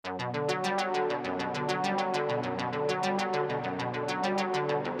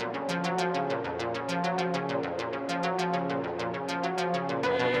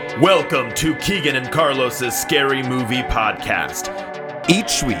Welcome to Keegan and Carlos's Scary Movie Podcast.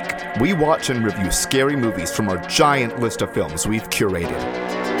 Each week, we watch and review scary movies from our giant list of films we've curated.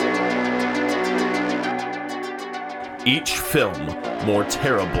 Each film more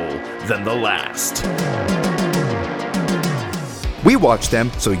terrible than the last. We watch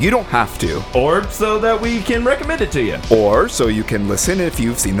them so you don't have to, Or so that we can recommend it to you. or so you can listen if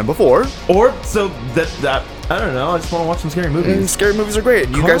you've seen them before. Or so that I don't know, I just want to watch some scary And movies. scary movies are great.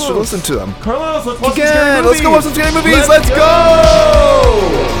 You guys should Carlos. listen to them. Carlos, let's watch some Again, scary movies. let's go watch some scary movies. Let's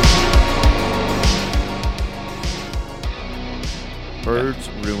go! Birds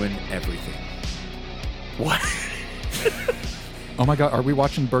ruin everything. What? Oh my god, are we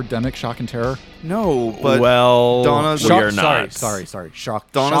watching Birdemic, Shock and Terror? No, but well, Donna's- we are not. Sorry.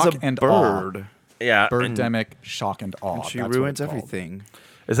 Shock, Donna's shock a and bird. Yeah. Awe. Birdemic, Shock and Awe. And she That's what ruins it's called. everything.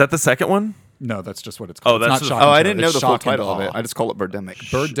 Is that the second one? No, that's just what it's Oh, called. that's it's the- not Shock Oh, and I Terror, didn't know it's the full Shock and title of it. Awe. I just call it Birdemic.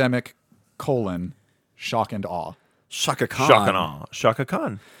 Birdemic, Shock and Awe. Shaka Khan. Shaka Khan. Shaka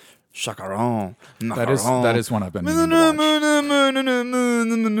Khan. Chacaron. That is one I've been meaning to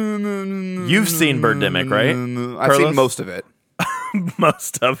watch. You've seen Birdemic, right? I've seen Carlos? most of it,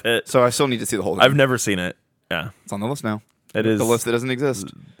 Most of it. so I still need to see the whole thing. I've never seen it. Yeah. It's on the list now. It is The list that doesn't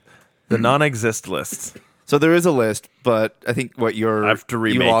exist. the non-exist list. So there is a list, but I think I have to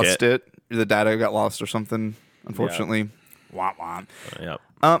remake you lost it. The data got lost or something, unfortunately. Wah, wah. Yep.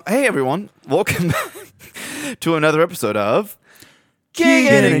 Hey, everyone. Welcome back to another episode of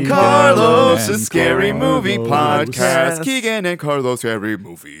Keegan and Carlos' and Scary Movie Carlos. Podcast. Keegan and Carlos Scary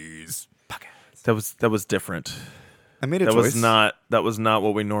Movies Podcast. That was different. I made a That choice. was not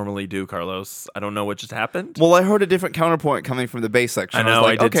what we normally do, Carlos. I don't know what just happened. Well, I heard a different counterpoint coming from the bass section. I know, was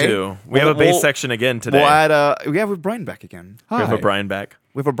like, I did okay, too. We have a bass section again today. We'll add we have Brian back again. We have a Hi. Brian back.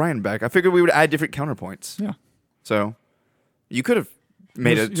 We have a Brian back. I figured we would add different counterpoints. Yeah. So you could have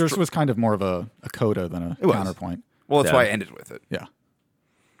made it. Yours was kind of more of a coda than a It was. counterpoint. Well, that's Yeah. why I ended with it. Yeah.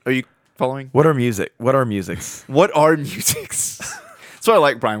 Are you following? What are musics? What are musics? That's what I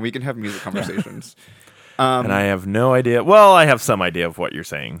like, Brian. We can have music conversations. And I have no idea. Well, I have some idea of what you're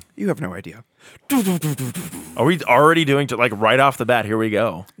saying. You have no idea. Are we already doing like right off the bat? Here we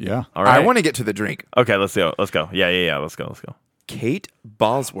go. Yeah. All right. I want to get to the drink. Okay, let's go. Let's go. Yeah. Let's go. Kate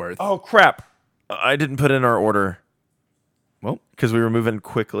Bosworth. Oh crap! I didn't put in our order Well, because we were moving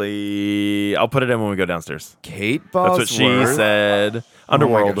quickly. I'll put it in when we go downstairs. Kate That's Bosworth. what she said. Oh my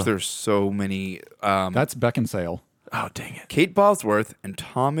Underworld. gosh, there's so many. That's Beckinsale. Oh dang it! Kate Bosworth and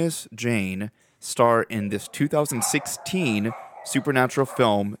Thomas Jane star in this 2016 supernatural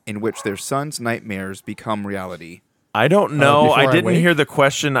film in which their son's nightmares become reality. I don't know. Before I I didn't Wake? hear the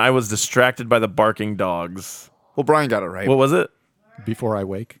question. I was distracted by the barking dogs. Well, Brian got it right. What was it? Before I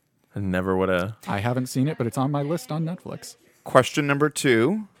Wake. I never would have. I haven't seen it, but it's on my list on Netflix. Question number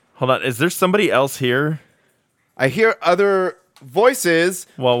 2. Hold on. Is there somebody else here? I hear other voices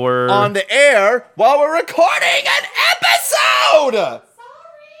While we're on the air while we're recording an episode. Sorry.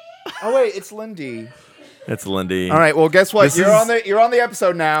 Oh wait, it's Lindy. It's Lindy. All right. Well, guess what? This You're is- on the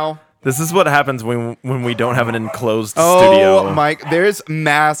episode now. This is what happens when we don't have an enclosed Oh, studio. Mike, there's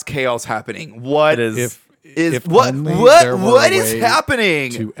mass chaos happening. What It is. If what only there were what a is way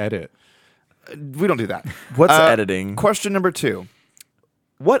happening? to edit. We don't do that. What's editing? Question number 2.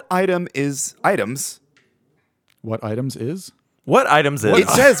 What items? What items is? What items is? It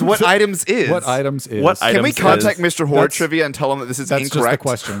says what items is. What items is? What Can we items contact is- Mr. Horde That's- Trivia and tell him that this is That's just the incorrect?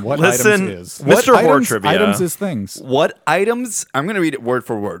 question. What Listen, items is? Mr. What Horde items, Trivia. Items is things. What items? I'm going to read it word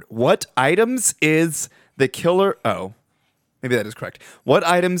for word. What items is the killer? Oh, maybe that is correct. What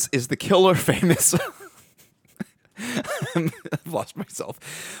items is the killer famous? I've lost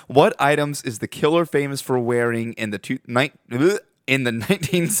myself. What items is the killer famous for wearing in the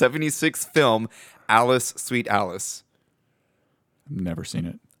 1976 film Alice, Sweet Alice? Never seen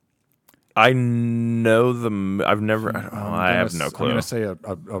it. I know them. I've never. I have no clue. I'm gonna say a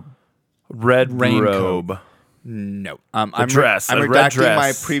Red raincoat. robe. No. dress, I'm a red redacting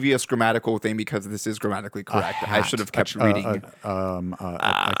my dress. previous grammatical thing because this is grammatically correct. I should have kept a- reading.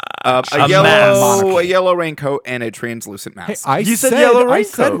 A Yellow raincoat and a translucent mask. You said yellow I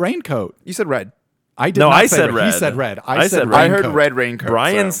said raincoat. raincoat. You said red. I did No, not I say said red. He red. said red. I said raincoat. I heard red raincoat.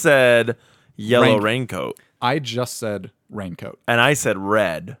 Brian so. said yellow Raincoat. raincoat, I just said raincoat. and I said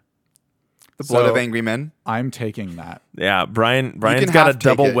red. The blood So- of angry men. I'm taking that. Yeah, Brian's You got can a half take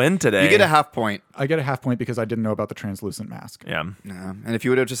double it. win today. You get a half point. I get a half point because I didn't know about the translucent mask. Yeah, And if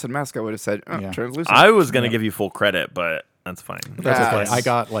you would have just said mask, I would have said Yeah. translucent. I was gonna give you full credit, but That's fine. That's okay. Yes. I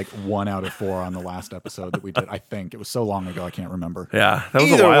got like 1 out of 4 on the last episode that we did. I think it was so long ago I can't remember. Yeah, that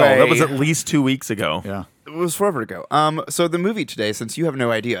was Either a while. way- That was at least 2 weeks ago. Yeah, It was forever ago. So the movie today, since you have no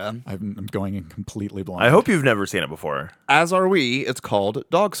idea, I'm going in completely blind. I hope you've never seen it before. as are we, it's called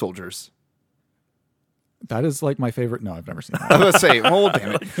Dog Soldiers. That is like my favorite. No, I've never seen I that. was going to say, well,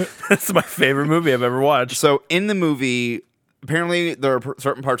 damn it. It's my favorite movie I've ever watched. So in the movie, apparently there are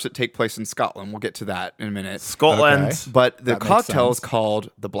certain parts that take place in Scotland. We'll get to that in a minute. Scotland. Okay. But the That makes cocktail is sense.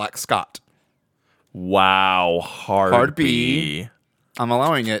 called the Black Scot. Wow, hard B. B. I'm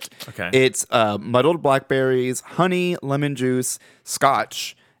allowing it. Okay. It's muddled blackberries, honey, lemon juice,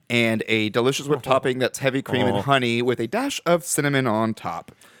 scotch, and a delicious whipped topping that's heavy cream and honey with a dash of cinnamon on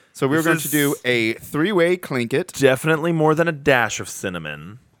top. So we're This going to is- do a 3-way clink it. Definitely more than a dash of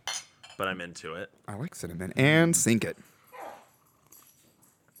cinnamon, but I'm into it. I like cinnamon. And sink it.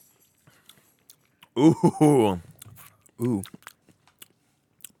 Ooh. Ooh.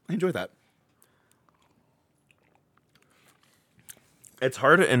 I enjoy that. It's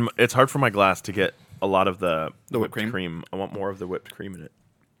hard for my glass to get a lot of the whipped cream? I want more of the whipped cream in it.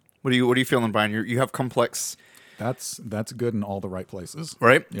 What are you feeling, Brian? You have complex, That's good in all the right places.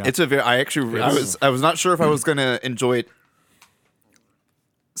 right? Yeah. It's a very. I was not sure if I was going to enjoy it.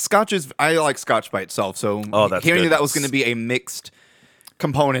 Scotch is. I like Scotch by itself. So That's hearing good. that was going to be a mixed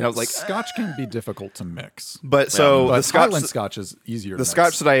component, I was like, Scotch can be difficult to mix. but so But the Scotch. Highland Scotch is easier. The to Scotch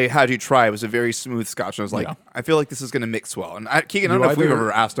mix. that I had you try was a very smooth Scotch, and I was like, Yeah. I feel like this is going to mix well. And Keegan, I You don't know if we've either-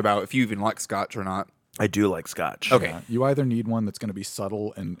 ever asked about if you even like Scotch or not. I do like Scotch. Okay. Yeah, you either need one that's going to be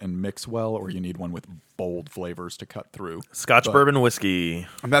subtle and mix well, or you need one with bold flavors to cut through. Scotch But bourbon whiskey.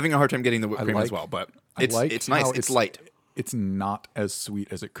 I'm having a hard time getting the whipped I cream as like- well, but I it's like it's nice. how It's light. It's not as sweet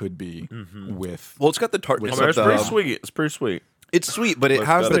as it could be with. Well, it's got the tartness It's of pretty the. sweet. It's pretty sweet. It's sweet, but it But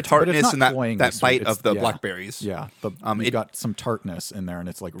has it's- the but it's tartness not and that cloyingly bite sweet. of the Yeah. blackberries. Yeah, it- you got some tartness in there, and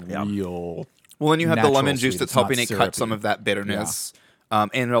it's like real. Well, and you have the natural lemon juice sweet. that's It's not helping it cut syrupy. some of that bitterness,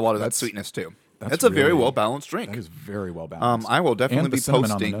 and a lot of that That's- sweetness too. that's That's a very really- well balanced drink. That is very well balanced. I will definitely and the be cinnamon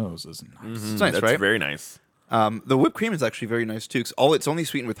posting. on the nose is nice. It's nice, That's right? very nice. The whipped cream is actually very nice too. 'Cause it's only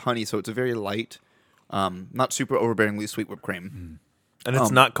sweetened with honey, so it's a very light, not super overbearingly sweet whipped cream. And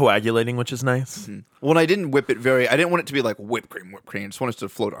it's not coagulating, which is nice. Well, I didn't whip it I didn't want it to be like whipped cream. I just wanted it to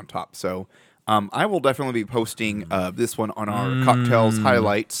float on top. So I will definitely be posting this one on our cocktails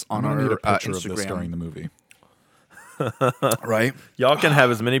highlights on I'm gonna need our a picture of this during Instagram. the movie. Right? Y'all can have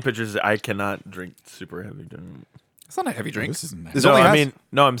as many pictures. I cannot drink super heavy. Drink. It's not a heavy drink. this is nice. This No, only I has- mean,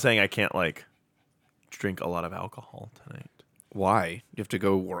 no, I'm saying I can't like drink a lot of alcohol tonight. why? You have to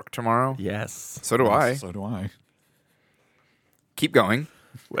go work tomorrow? Yes, So do I. So do I. Keep going.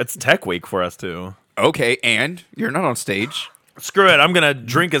 it's tech week for us too. Okay, and you're not on stage. Screw it. I'm gonna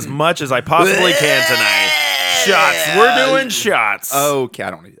drink as much as I possibly can tonight. Shots. We're doing shots. Okay,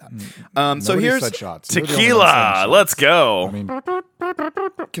 I don't need that. So Nobody here's said shots. You're the only one saying Tequila. shots. Let's go. I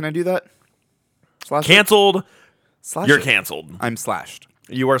mean, Can I do that? Slash it? Canceled. Slash You're it. canceled. I'm slashed.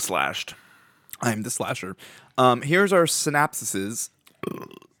 You are slashed. I'm the slasher. Here's our synapses.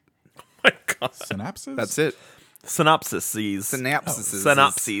 My God. synapses. That's it. Synopses. Synapses.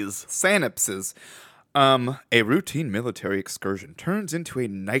 Synopses. Synapses. A routine military excursion turns into a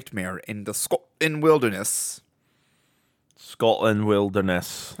nightmare in the Scotland wilderness. Scotland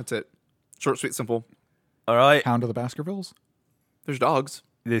wilderness. That's it. Short, sweet, simple. All right. Hound of the Baskervilles. There's dogs.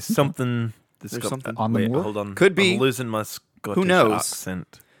 There's something. There's something. On the Wait, moor? hold on. Could be. I'm losing my Scottish knows?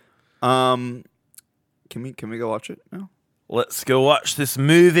 accent. Can we go watch it now? Let's go watch this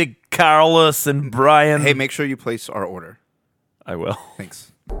movie, Carlos and Brian. Hey, make sure you place our order. I will.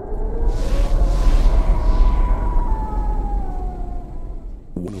 Thanks.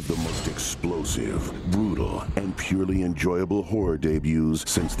 One of the most explosive, brutal, and purely enjoyable horror debuts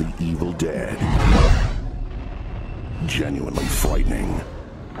since The Evil Dead. Genuinely frightening.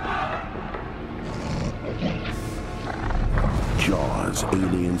 Jaws,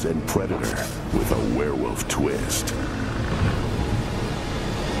 Aliens, and Predator with a werewolf twist.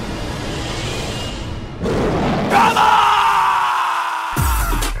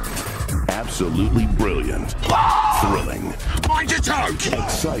 Absolutely brilliant. Thrilling.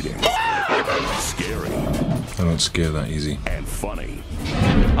 Exciting. Scary. I don't scare that easy. And funny.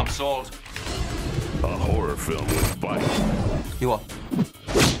 I'm sold. A horror film with bite. You are.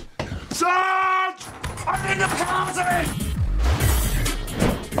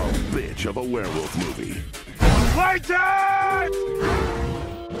 A bitch of a werewolf movie.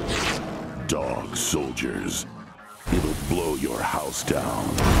 Dog Soldiers. It'll blow your house down.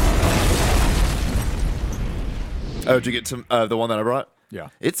 Oh, did you get some the one that I brought? Yeah.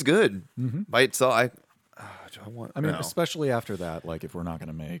 It's good by itself. do I want? I mean, no. especially after that, like if we're not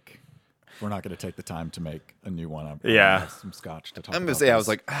going to take the time to make a new one, I'm gonna Yeah. have some scotch to talk I'm about. gonna say I was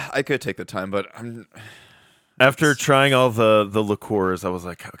this. like, I could take the time, but I'm. After trying all the liqueurs, I was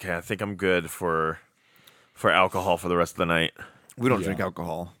like, okay, I think I'm good for alcohol for the rest of the night. We don't Yeah. drink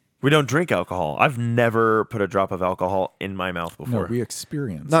alcohol. We don't drink alcohol. I've never put a drop of alcohol in my mouth no, before. we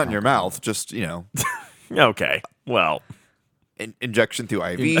experience Not in your alcohol. mouth, just Okay, well, injection through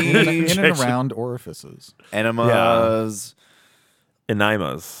IV, in and around orifices. enemas,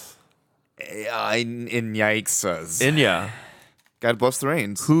 enemas. in yikes. Inya. God bless the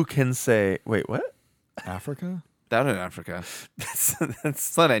rains. Who can say? Wait, what? Africa? Down in Africa. That's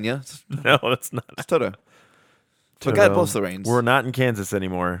It's not Enya. no, that's not. It's Toto. But God bless the rains. We're not in Kansas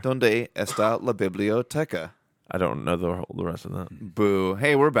anymore. Donde está la biblioteca? I don't know the rest of that. Boo.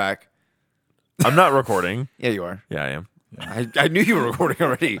 Hey, we're back. I'm not recording. Yeah, you are. Yeah, I am. I knew you were recording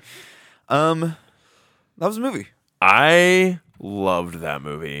already. That was a movie. I loved that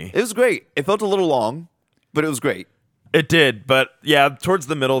movie. It was great. It felt a little long, but it was great. It did, but yeah, towards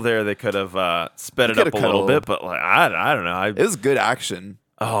the middle there, they could have sped it could up a have cut little a bit. But like, I don't know. It was good action.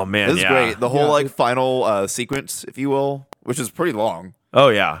 Oh man, It was yeah. great. The whole Yeah, final sequence, if you will, which is pretty long. Oh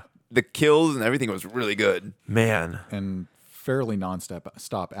yeah, The kills and everything was really good. man. And fairly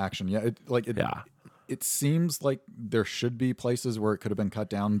stop action. Yeah, Yeah. It seems like there should be places where it could have been cut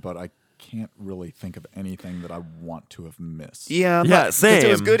down, but I can't really think of anything that I want to have missed. Yeah, Yeah, 'cause It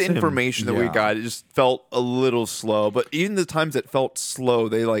was same, good same. information that we Yeah. got. It just felt a little slow. But even the times it felt slow,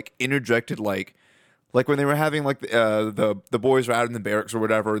 they like interjected like when they were having like the boys were out in the barracks or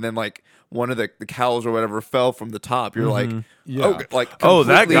whatever, and then like one of the cows or whatever fell from the top. You're like, Yeah. oh, like Oh,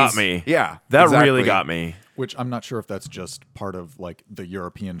 that completely- got me. Yeah, That exactly. really got me. Which I'm not sure if that's just part of like the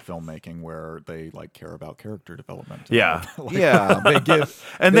European filmmaking where they like care about character development. Yeah. Like, Yeah. they give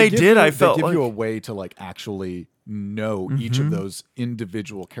And they give did, you- I felt they give you a like- way to like actually know each of those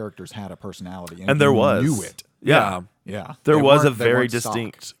individual characters had a personality, And there you was. knew it. Yeah. Yeah, There They was a weren't- they very weren't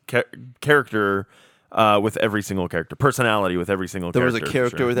distinct stocked. character with every single character, personality with every single There was character. a for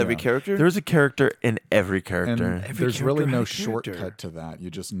character sure. with every character. There was a character in every And character. there's really character no had a character. shortcut to that. You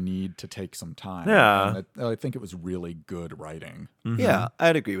just need to take some time. Yeah. And I think it was really good writing. Yeah,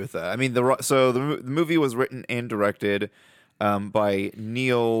 I'd agree with that. I mean, the movie was written and directed by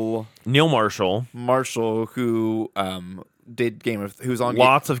Neil Neil Marshall, who did who's on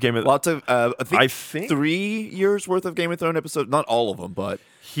Lots of Game of lots of I I think think- 3 years worth of Game of Thrones episodes. Not all of them, but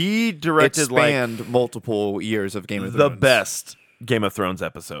He it directed like spanned multiple years of Game of the Thrones. best Game of Thrones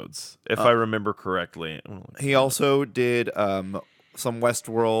episodes, if I remember correctly. He also did some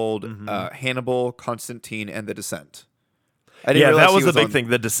Westworld, Hannibal, Constantine, and The Descent. I didn't Yeah, realize that was he the big on- thing.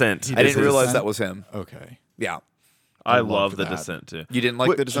 The Descent. I didn't The realize Descent? that was him. Okay. Yeah, I loved love The that. Descent too. you didn't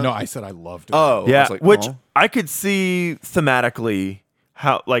like The Descent? No, I said I loved it. Oh, I Yeah, was like, which oh. I could see thematically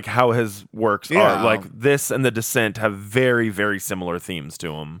how his works Yeah. are. Like this and The Descent have very very similar themes to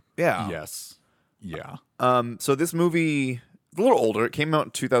them. Yeah. Yes. Yeah. So this movie is a little older. It came out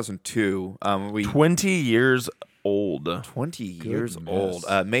in 2002. 20 years old. 20 years Goodness.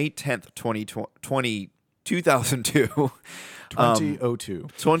 old. May 10th, 2002. 2002.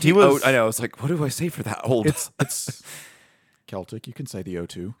 20 He was- I know. It's like, what do I say for that old? It's Celtic. You can say the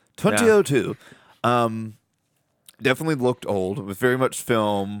O2. 2002. Definitely looked old. It was very much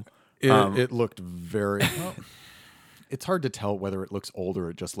film. It looked very. Well, it's hard to tell whether it looks old or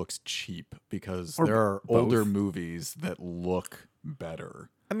it just looks cheap because there are older movies that look better.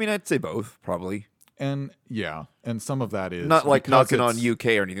 I mean, I'd say both, probably. And yeah, and some of that is Not like because knocking on it's-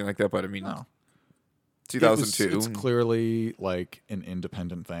 UK or anything like that, but I mean, No. 2002. It's clearly like an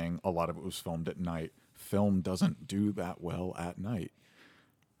independent thing. A lot of it was filmed at night. Film doesn't do that well at night.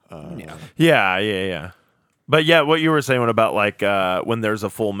 Yeah. But yeah, what you were saying about like when there's a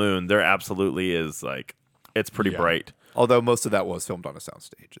full moon, there absolutely is like it's pretty Yeah. bright. Although most of that was filmed on a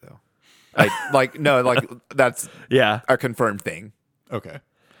soundstage, though. That's Yeah. a confirmed thing. Okay.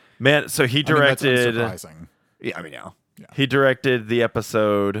 Man, so he I mean, that's directed unsurprising. Yeah, I mean, yeah. he directed the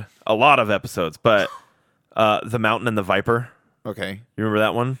episode, a lot of episodes, but The Mountain and the Viper. Okay. You remember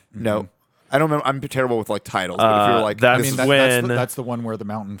that one? No, I don't remember. I'm terrible with like titles. But if you're like, that- I this mean, is- that's, when- that's the one where the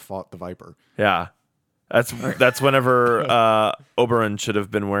mountain fought the viper. Yeah. That's whenever Oberon should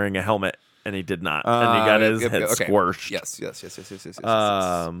have been wearing a helmet and he did not. And he got his head okay. squished. Yes. Yes. Let's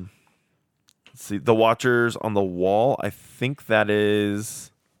see. The Watchers on the Wall. I think that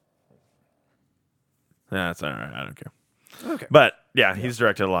is. Yeah, that's all right. I don't care. Okay. But yeah, he's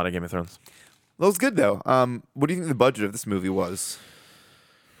directed a lot of Game of Thrones. That was good though. What do you think the budget of this movie was?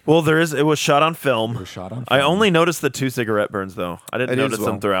 Well, it was shot on film. It was shot on I film. only noticed the 2 cigarette burns though. I didn't I did as notice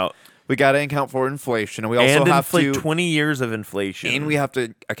well. them throughout. We got to account for inflation, and we also and have to 20 years of inflation. and we have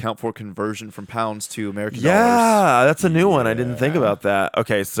to account for conversion from pounds to American dollars. Yeah, that's a new one. I didn't think about that.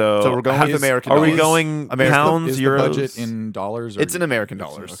 Okay, so we're going with American Are we dollars. Going American- pounds, Is euros? the budget in dollars? Or It's in American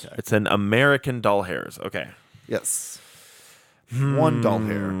dollars. Okay. It's in American doll hairs. Okay. Yes. $1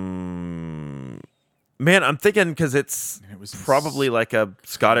 hair. Man, I'm thinking because it's It was probably like a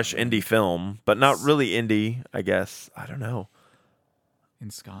Scottish indie film, but not really indie, I guess. I don't know. in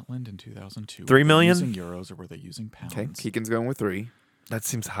Scotland in 2002. 3 million? Were they using euros or were they using pounds? Okay, Keegan's going with 3. That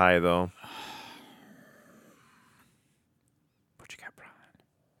seems high, though. What you got, Brian?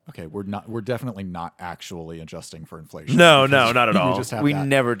 Okay, we're definitely not actually adjusting for inflation. No, because not at we all. just have We that.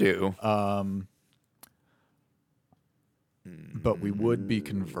 never do. But we would be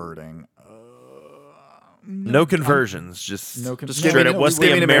converting. No conversions, just No con- straight no, up. no, What's we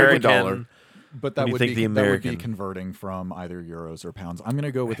the would- American dollar. But What that do you would think be the that would be American- converting from either euros or pounds. I'm going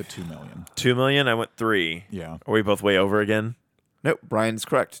to go with a 2 million. 2 million? I went 3. Yeah. Are we both way over again? Nope, Brian's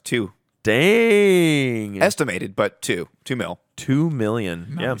correct. 2. Dang. Estimated, but 2. 2 mil. 2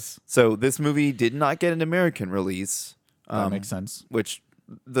 million. Nice. So this movie did not get an American release. That makes sense. Which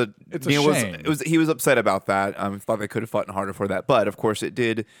It's a Neil shame. he was upset about that. Thought they could have fought harder for that, but of course it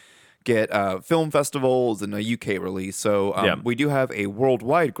did get film festivals and a UK release. So we do have a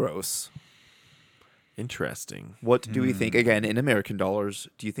worldwide gross. Interesting. What do we think? Again, in American dollars,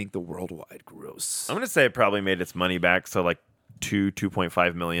 do you think the worldwide gross? I'm going to say it probably made its money back, so like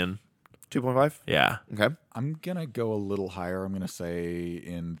 2.5 million. 2.5. Yeah. Okay. I'm going to go a little higher. I'm going to say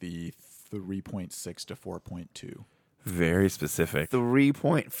in the 3.6 to 4.2. Very specific.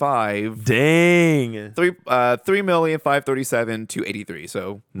 3.5. Dang. 3,537,283. to 83.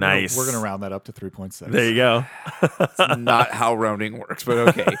 So Nice. We're going to round that up to 3.6. There you go. that's not how rounding works, but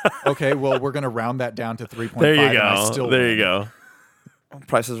okay. Okay, well, we're going to round that down to 3.5. There you and I go. still There win. you go.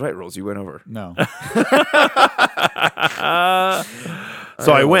 Price is Right rules. You went over. No.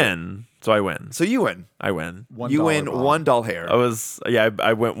 So I win. So you win. I win. You win $1 $1 hair. I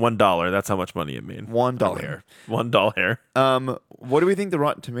went $1. That's how much money it made. $1 hair. $1 hair. What do we think the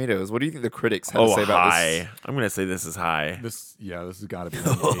Rotten Tomatoes? What do you think the critics have to say about high. this? I'm gonna say this is high. This has got to be.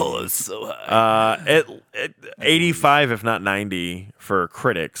 It's so high. 85, if not 90, for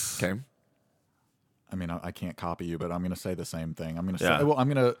critics. Okay. I mean, I can't copy you, but I'm going to say the same thing. I'm going to Yeah.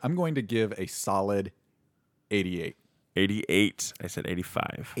 say, I'm going to give a solid 88. 88. I said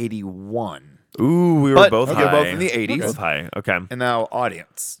 85. 81. Ooh, we were But both okay, high. both in the 80s. Both high. Okay. And now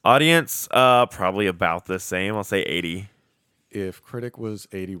audience. Audience, probably about the same. I'll say 80. If critic was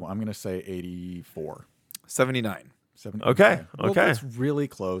 81, I'm going to say 84. 79. 70, Okay, Well, okay. that's really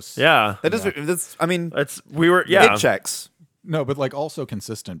close. Yeah. That's I mean, Yeah. it checks. No, but like also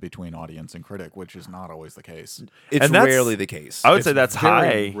consistent between audience and critic, which is not always the case. It's And that's- rarely the case. I would It's say that's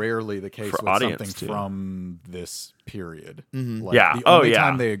very high. rarely the case for with audience, something too. from this period. Like, Yeah. The Oh, only yeah.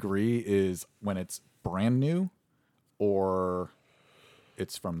 time they agree is when it's brand new or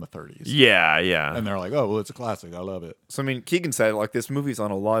it's from the 30s. Yeah, yeah. And they're like, oh, well, it's a classic. I love it. So I mean, Keegan said like this movie's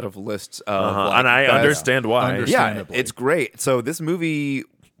on a lot of lists of like, And I best- understand why. Under- Yeah, Understandably. it's great. So this movie,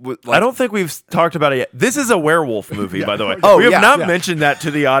 I don't think we've talked about it yet. This is a werewolf movie, by the way. Oh, we have yeah, not yeah. mentioned that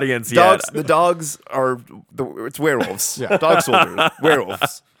to the audience dogs. yet. The dogs are it's werewolves. Dog soldiers,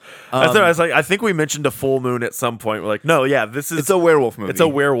 werewolves. That's what I was like, I think we mentioned a full moon at some point. We're like, no, yeah, this is It's a werewolf movie. It's a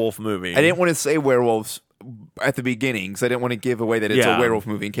werewolf movie. I didn't want to say werewolves at the beginning because I didn't want to give away that it's Yeah. a werewolf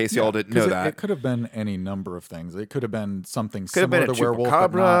movie in case y'all didn't know 'Cause that. It could have been any number of things. It could have been something Could have similar been a to werewolf,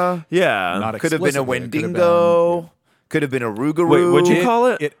 but chupacabra. Yeah. not Could have been a explicitly. It could have Wendigo. Could have been a Rougarou. Wait, what'd you call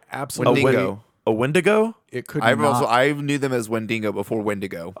it? It absolutely. Wendigo. A Wendigo? It could I not. knew them as Wendigo before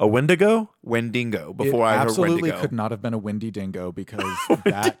Wendigo. A Wendigo? Wendigo It before I heard absolutely Wendigo. could not have been a Wendy Dingo because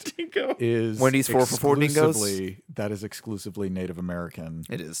that Dingo. is Wendy's 4 for 4 dingoes? exclusively- That is exclusively Native American,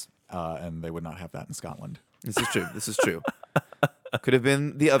 It is. and they would not have that in Scotland. This is true. This is true. Could have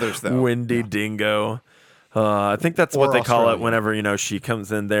been the others though. Windy Dingo. I think that's Or what they call it Australia. whenever, she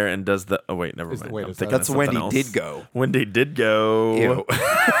comes in there and does the... Oh, wait, never mind. wait, I'm is thinking that- That's of Wendy something else. did go. Wendy did go. Ew.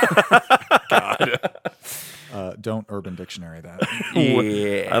 Don't Urban Dictionary that.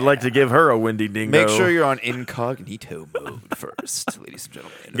 Yeah. I'd like to give her a Windy Dingo. Make sure you're on incognito mode first, ladies and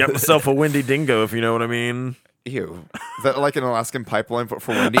gentlemen. Get myself a Windy Dingo, if you know what I mean. Ew. Is that like an Alaskan pipeline for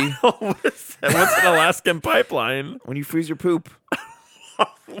Wendy? What's an Alaskan pipeline? When you freeze your poop.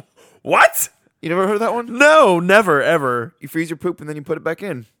 What? You never heard that one? No, never, ever. You freeze your poop and then you put it back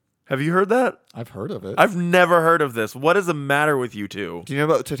in. Have you heard that? I've heard of it. I've never heard of this. What is the matter with you two? Do you know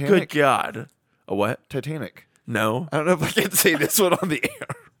about Good Titanic? God. A what? Titanic. No. I don't know if I can say this one on the air.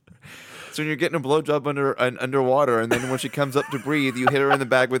 So when you're getting a blowjob underwater, and then when she comes up to breathe, you hit her in the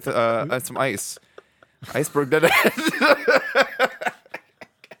back with some ice. Iceberg dead ahead.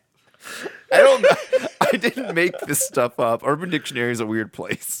 I don't know. I didn't make this stuff up. Urban Dictionary is a weird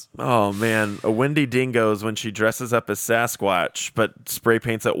place. Oh man, a Wendy Dingo is when she dresses up as Sasquatch but spray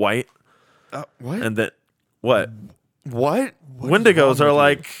paints it white. What? And then what? What? Wendigos are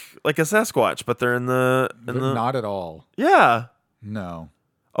like a Sasquatch, but they're in the Not at all. yeah. No.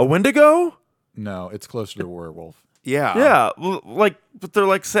 A Wendigo? No, it's closer to a werewolf. Yeah. Yeah, but they're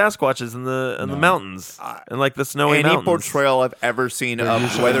like Sasquatches in the mountains, and like the snowy Any mountains. portrayal I've ever seen of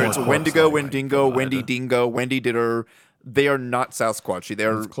usually whether more it's a close Wendigo, that way. Wendigo, Wendy Dingo, Wendy Ditter, they are not Sasquatchy.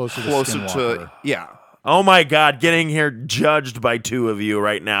 They're It's closer to to Skinwalker. yeah. Oh my God, getting here judged by two of you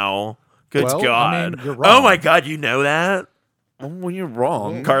right now. Good Well, I God. mean, you're Oh wrong. my God, you know that? Well, when you're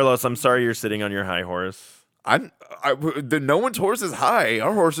wrong, Carlos, I'm sorry you're sitting on your high horse. no one's horse is high.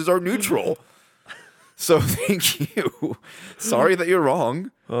 Our horses are neutral. So thank you. Sorry that you're wrong.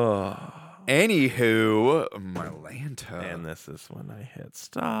 Anywho, Mylanta. And this is when I hit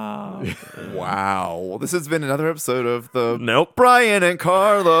stop. Wow. This has been another episode of the Nope. Brian and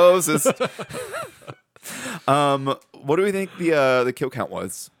Carlos. What do we think the kill count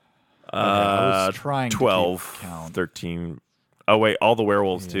was? I was trying 12, to keep count. 13. Oh, wait, all the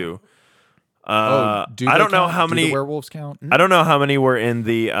werewolves, too. Do I they don't know count? how Do many. the werewolves count? I don't know how many were in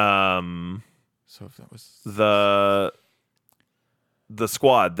the So if that was the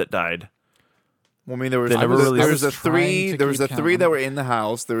squad that died. Well, I mean, there was They never there released- was I a was three. trying to There was the keep three count. that were in the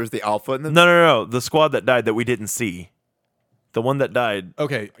house. There was the alpha and the No. The squad that died that we didn't see. The one that died.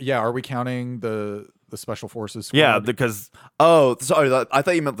 Okay, yeah. Are we counting the special forces? Squad? Yeah, because Oh, sorry. I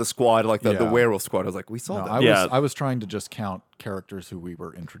thought you meant the squad, like the Yeah. werewolf squad. I was like, we saw No, that. I was trying to just count characters who we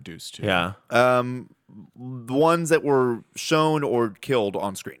were introduced to. yeah. The ones that were shown or killed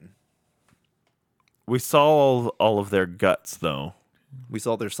on screen. We saw all of their guts, though. We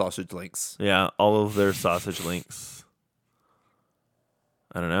saw their sausage links. Yeah, all of their sausage links.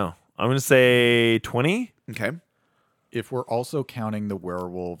 I don't know. I'm going to say 20. Okay. If we're also counting the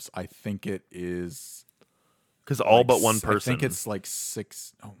werewolves, I think it is Because all like but one person. I think it's like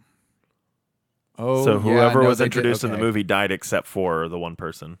 6. Oh, so yeah, whoever no, was they did- introduced in the okay. movie died except for the one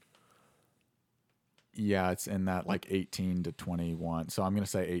person. Yeah, it's in that like 18 to 21. So I'm going to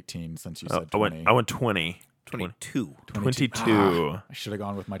say 18 since you said I 20. went 20. 22. 22. I should have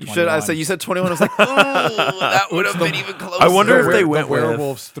gone with my You 21. should. I said you said 21. I was like, oh, that would have been even closer. I wonder if they The went with.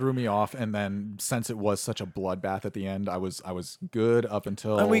 werewolves threw me off, and then since it was such a bloodbath at the end, I was good up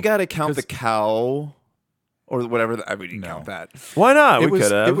until. And we got to count the 'cause cow or whatever. We didn't No. count that. Why not? it We was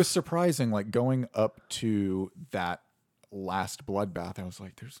could have. it was surprising, like going up to that last bloodbath. I was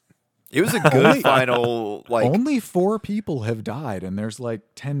like, "There's It was a good final. Like only 4 people have died, and there's like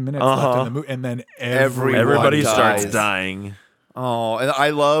 10 minutes left in the movie, and then Everybody dies. starts dying. oh, and I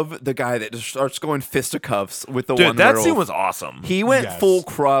love the guy that just starts going fisticuffs with the Dude, one. that werewolf. scene was awesome. He went Yes. full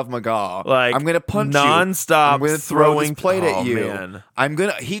Krav Maga. Like, I'm gonna punch nonstop you. I'm gonna throw this throwing- plate oh, at you. man. I'm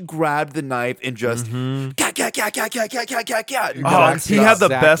gonna. He grabbed the knife and just. Cat. Oh, he had the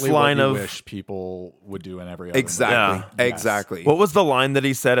best line what you of- wish people would do in every other Exactly. movie. Yeah. Yes. Exactly. What was the line that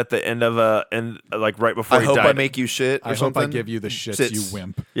he said at the end of like right before I he hope died? I make you shit. Or I hope something. I give you the shits, Shits. you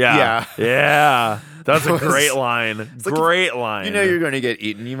wimp. Yeah. Yeah. Yeah. That was a was- great line. like, Great line. You know you're going to get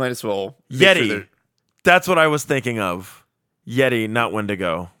eaten. You might as well. make Yeti. sure that- That's what I was thinking of. Yeti, not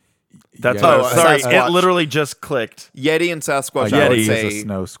Wendigo. That's Yeah. what I Oh, was, sorry, Sasquatch. it literally just clicked. Yeti and Sasquatch. A I would Yeti Yeti say. is a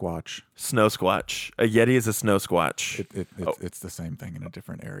snow squatch. Snow squatch. A Yeti is a snow squatch. It's the same thing in a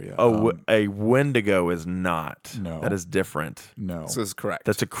different area. A Wendigo is not. No. That is different. No. This is correct.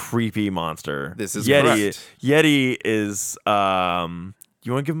 That's a creepy monster. This is Yeti. correct. Yeti is.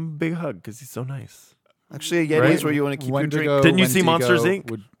 You want to give him a big hug because he's so nice. Actually a Yeti Right? is where you want to keep Wendigo, your drink. Didn't you see Wendigo Monsters,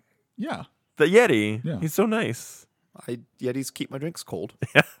 Inc.? Yeah. The Yeti. Yeah. He's so nice. Yetis keep my drinks cold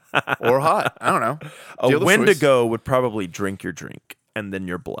or hot. I don't know. A Dealer's choice. Wendigo would probably drink your drink and then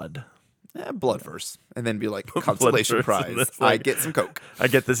your blood. Blood first, and then be like consolation first, and prize. it's like- I get some Coke. I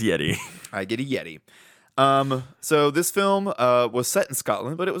get this Yeti. I get a Yeti. So this film was set in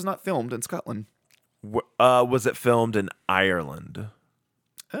Scotland, but it was not filmed in Scotland. Was it filmed in Ireland?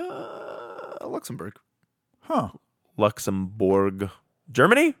 Luxembourg. Huh. Luxembourg.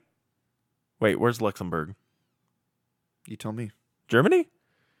 Germany? Wait, where's Luxembourg? You tell me. Germany?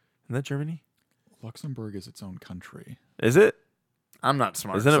 Isn't that Germany? Luxembourg is its own country. Is it? I'm not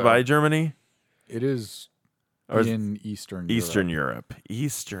smart. Isn't it so- by Germany? It is Or is- in Eastern Eastern Europe. Europe.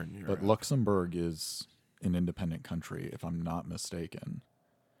 Eastern Europe. But Luxembourg is an independent country, if I'm not mistaken.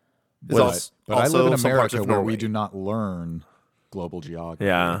 Is But, also- but I live in also some parts America of where we Norway. do not learn global geography.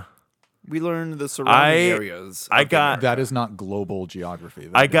 Yeah. We learned the surrounding areas. I got That is not global geography.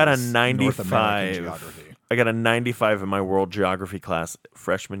 I That got a is North American 95. geography. I got a 95 in my world geography class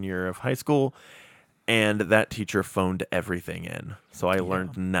freshman year of high school, and that teacher phoned everything in, so I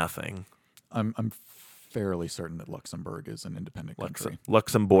learned nothing. I'm fairly certain that Luxembourg is an independent country.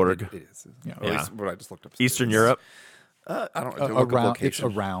 Luxembourg, It is. Yeah. At least what I just looked up. Eastern is. Europe. I don't know. Look up Around, it's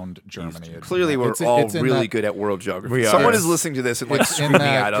location. around Germany. It's Clearly, in we're that- all it's in really that- good at world geography. We are. Someone Yes. is listening to this and like It's in screaming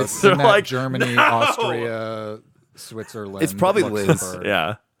at that, us. it's in that like, Germany, Austria, Switzerland. It's probably Liz. Luxembourg.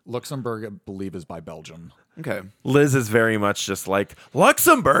 Yeah. Luxembourg, I believe, is by Belgium. Okay. Liz is very much just like,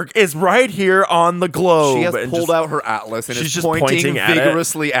 Luxembourg is right here on the globe. She has and pulled just out her atlas and she's is just pointing pointing at it.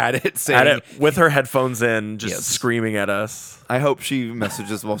 vigorously at it, saying, at it with her headphones in, just Yes. screaming at us. I hope she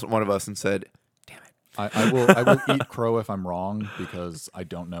messages one of us and said, I will eat crow if I'm wrong because I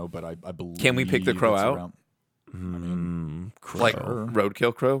don't know, but I believe. Can we pick the crow it's out? around- I mean, like Sure.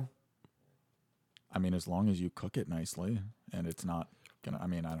 roadkill crow? I mean, as long as you cook it nicely and it's not gonna. I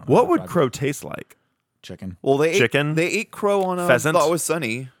mean, I don't know. What would I've- crow taste like? Chicken? Well, they Chicken? They ate crow on a Pheasant? Thought It Was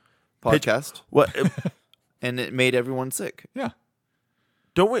Sunny podcast, What? and it made everyone sick. Yeah.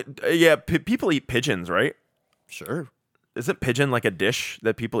 Don't we? Yeah, people eat pigeons, right? Sure. Isn't pigeon like a dish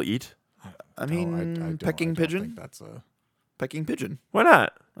that people eat? I No, mean, I don't pecking pigeon. think that's a. Pecking pigeon. Why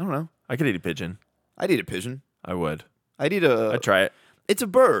not? I don't know. I could eat a pigeon. I'd eat a pigeon. I would. I'd eat a. I'd try it. It's a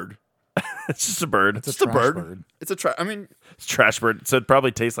bird. It's just a bird. It's a It's a trash bird. It's a I mean, It's a trash bird, so it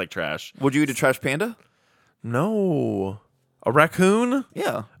probably tastes like trash. would you eat a trash panda? No. A raccoon?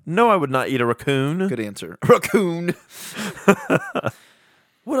 Yeah. No, I would not eat a raccoon. Good answer. Raccoon.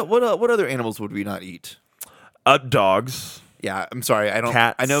 What other animals would we not eat? Dogs. Yeah, I'm sorry. I don't.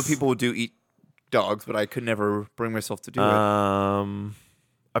 Cats. I know people do eat dogs, but I could never bring myself to do it.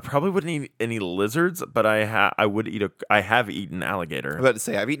 I probably wouldn't eat any lizards, but I would eat I have eaten I'm alligator. about to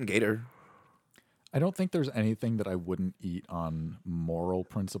say I've eaten gator. I don't think there's anything that I wouldn't eat on moral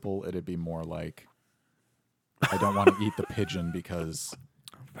principle. It'd be more like I don't want to eat the pigeon because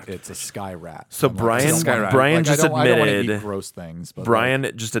it's a sky rat. So I'm like, I Brian, don't wanna- Brian like, just I don't wanna admitted. eat gross things. But Brian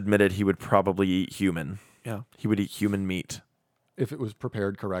like, just admitted he would probably eat human. Yeah. He would eat human meat. if it was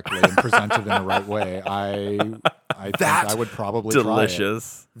prepared correctly and presented in the right way, I think That I would probably try it.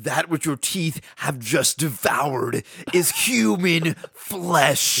 Delicious. That which your teeth have just devoured is human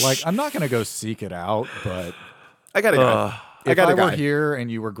flesh. Like, I'm not gonna go seek it out, but I got a guy. I if got I a were guy. here and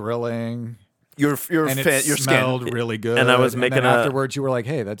you were grilling Your and it your smelled skin. really good, And I was then making a- afterwards, you were like,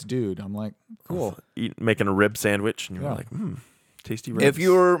 "Hey, that's dude." I'm like, "Cool." Making a rib sandwich, and you were Yeah. like, tasty ribs. If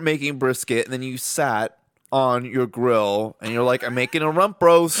you were making brisket and then you sat on your grill and you're like, I'm making a rump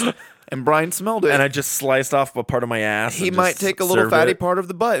roast, and Brian smelled it, and I just sliced off a part of my ass, he and might just take a little served fatty it. part of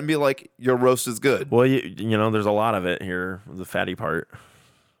the butt and be like, your roast is good. Well, you know, there's a lot of it here, the fatty part.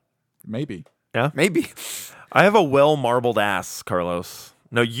 Maybe. Yeah, Maybe. I have a well marbled ass, Carlos.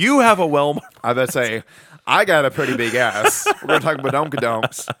 No, you have a well. I bet say, I got a pretty big ass. We're gonna talk about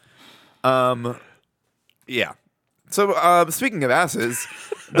donks. Yeah. So speaking of asses,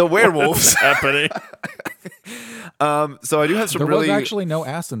 the werewolves. happening. So I do have some There really was actually no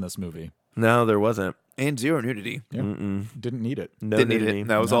ass in this movie. No, there wasn't. and zero nudity. Yeah. Didn't need it. No Didn't need nudity. it.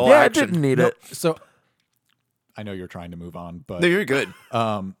 That was all Yeah, I action. didn't need it. So I know you're trying to move on, but No, you're good.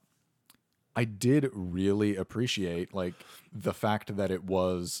 I did really appreciate like the fact that it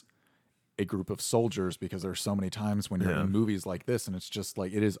was a group of soldiers, because there's so many times when you're Yeah. in movies like this and it's just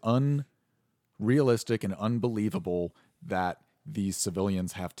like it is unrealistic and unbelievable that these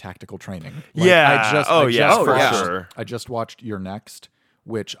civilians have tactical training. Like, Yeah. Oh, yeah, for watched- sure. I just watched Your Next,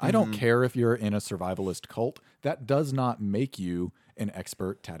 which I don't care if you're in a survivalist cult. That does not make you an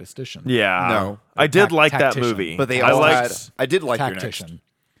expert statistician. Yeah. No. I did like that Tactician. movie. But they I all liked had. I did like your next. Tactician.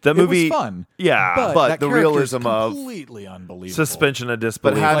 the movie. It was fun. Yeah. But that the character's realism of completely unbelievable. Suspension of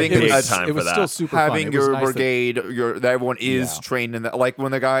disbelief. But having big a- time it was for still that. super fun. having It was your nice that- brigade, that everyone is Yeah. trained in that. Like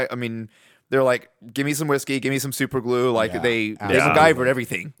when the guy, I mean, they're like, "Give me some whiskey, give me some super glue." Like Yeah, they absolutely. MacGyvered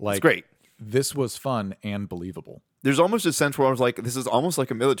everything. Like, It's great. This was fun and believable. There's almost a sense where I was like, "This is almost like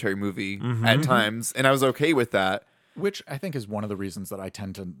a military movie Mm-hmm. at times," and I was okay with that. Which I think is one of the reasons that I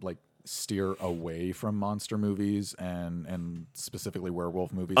tend to like steer away from monster movies and specifically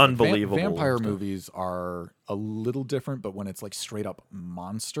werewolf movies. Like, Unbelievable vampire stuff. movies are a little different, but when it's like straight up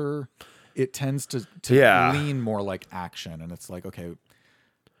monster, it tends to Yeah. lean more like action. And it's like, okay,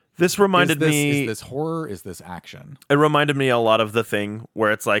 This reminded is me. this horror? Is this action? It reminded me a lot of The Thing,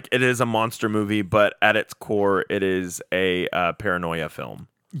 where it's like it is a monster movie, but at its core, it is a paranoia film.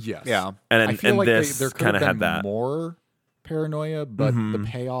 Yes. Yeah. And I feel like this there could kind have of been had that. more paranoia, but the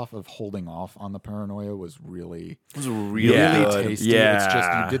payoff of holding off on the paranoia was really, It was really Yeah. good. tasty. Yeah. It's just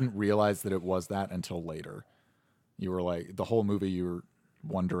you didn't realize that it was that until later. You were like, the whole movie, you were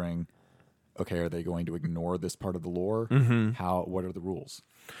wondering, okay, are they going to ignore this part of the lore? What are the rules?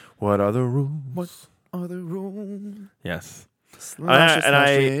 What are the rules? What other room? Yes. Slash And I-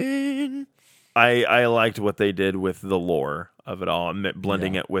 in. I liked what they did with the lore of it all, and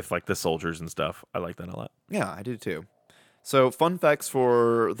blending Yeah. it with like the soldiers and stuff. I like that a lot. Yeah, I did too. So, fun facts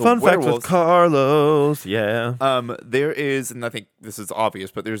for the Fun fact with werewolves. Carlos. Yeah. There is, and I think this is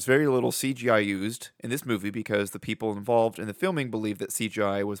obvious, but there's very little CGI used in this movie because the people involved in the filming believed that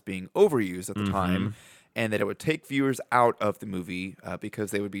CGI was being overused at the time, and that it would take viewers out of the movie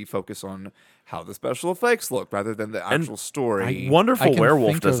because they would be focused on how the special effects look rather than the actual story. I Wonderful can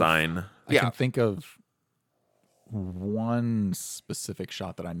werewolf think of- design. I Yeah. can think of one specific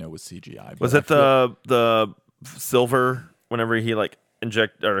shot that I know was CGI. Was but it the silver? Whenever he like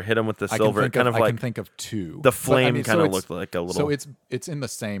inject or hit him with the I silver, it kind of I like can think of two. the But, flame so kind of it's- looked like a little. So it's in the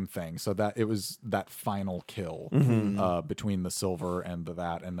same thing. So that it was that final kill between the silver and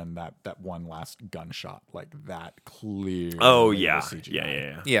that, and then that one last gunshot, like that clear. oh yeah.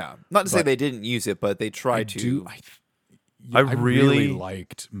 Yeah. Yeah, not to say But- they didn't use it, but they tried to. I really really-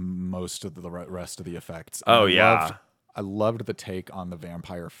 liked most of the rest of the effects. Oh, I yeah. I loved the take on the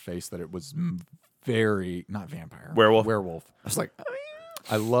vampire face, that it was very not vampire Werewolf. I was like,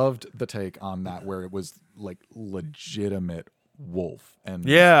 I loved the take on that where it was like legitimate wolf and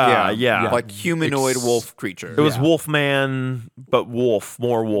Yeah. like humanoid wolf creature. It was Yeah. Wolfman, but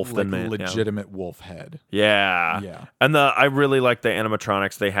more wolf like than man. legitimate wolf head. Yeah. Yeah. And I really liked the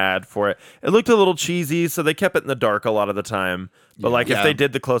animatronics they had for it. It looked a little cheesy, so they kept it in the dark a lot of the time. But like if Yeah. they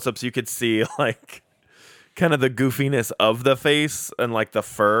did the close-ups, you could see like kind of the goofiness of the face and like the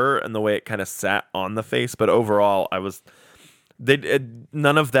fur and the way it kind of sat on the face. But overall,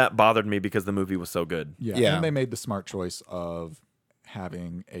 none of that bothered me because the movie was so good. Yeah. And they made the smart choice of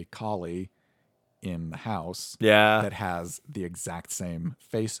having a collie in the house Yeah. that has the exact same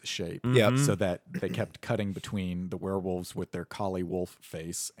face shape. Yep. So that they kept cutting between the werewolves with their collie wolf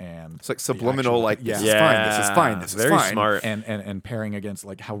face and It's like subliminal, like, yeah. this is fine, this is fine, this is Very fine. smart. and pairing against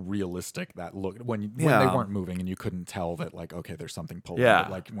like how realistic that looked when they Yeah. weren't moving and you couldn't tell that like, okay, there's something pulling. Yeah.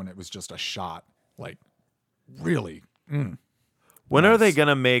 But like when it was just a shot, like really. When are they going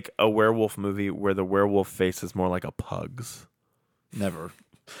to make a werewolf movie where the werewolf face is more like a pug's? Never.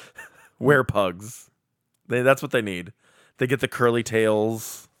 Werepugs. That's what they need. They get the curly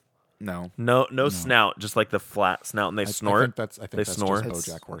tails. No. No snout, just like the flat snout, and they snort. I think that's they snort. just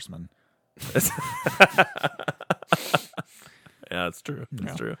BoJack Horseman. Yeah, it's true. It's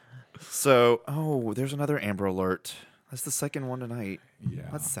Yeah. true. So, there's another Amber Alert. That's the second one tonight. Yeah.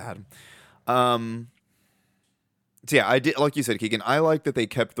 That's sad. So yeah, I did, like you said, Keegan, I like that they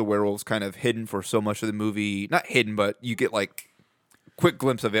kept the werewolves kind of hidden for so much of the movie. Not hidden, but you get like quick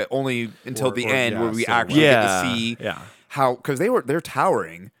glimpse of it only until Or- the or, end yeah, where we so actually Yeah. get to see Yeah. how, because they're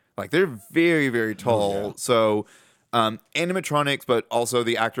towering. Like they're very, very tall. yeah. So animatronics, but also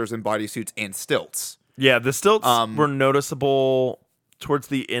the actors in bodysuits and stilts. Yeah, the stilts were noticeable towards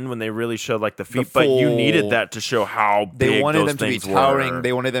the end when they really showed like the feet, but you full- needed that to show how They big wanted those them to be things towering. were.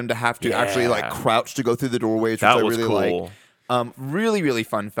 They wanted them to have to actually like Yeah. crouch to go through the doorways, which That I was really cool. like. Really, really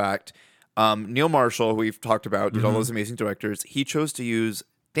fun fact. Neil Marshall, who we've talked about, did Mm-hmm. all those amazing directors. He chose to use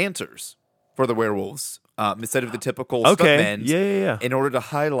dancers for the werewolves instead of the typical Okay. stuntmen. Yeah. In order to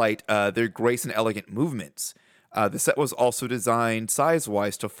highlight their grace and elegant movements. The set was also designed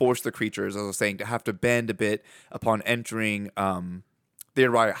size-wise to force the creatures, as I was saying, to have to bend a bit upon entering,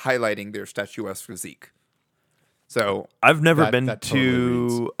 thereby highlighting their statuesque physique. So, I've never That- been that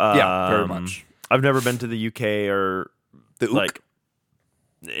totally to yeah, very much. I've never been to the UK or The ook. like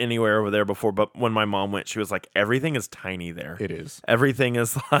anywhere over there before, but when my mom went, she was like, everything is tiny there. It is. Everything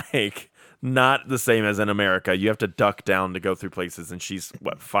is like not the same as in America. You have to duck down to go through places, and she's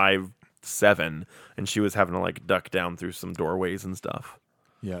what 5'7", and she was having to like duck down through some doorways and stuff.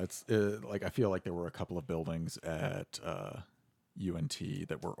 Yeah, it's like I feel like there were a couple of buildings at UNT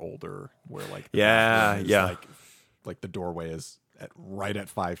that were older, where like the Yeah, bathroom is, yeah. like the doorway is right at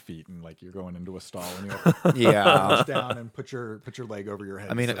 5 feet, and like you're going into a stall, and you yeah. push down and put your leg over your head.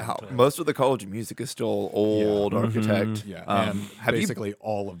 I mean, so how, to- most of the College of Music is still old architect. yeah, and have you basically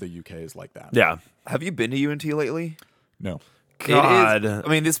all of the UK is like that. Yeah. have you been to UNT lately? No. God. It is, I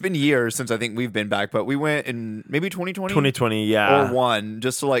mean, it's been years since I think we've been back, but we went in maybe 2020? 2020, yeah. Or one,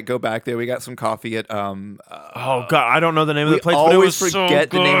 just to like go back there. We got some coffee at Oh God, I don't know the name of we the place, but it always was so forget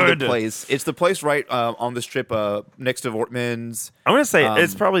the name of the good. place. It's the place right on the strip next to Vortman's. I'm gonna say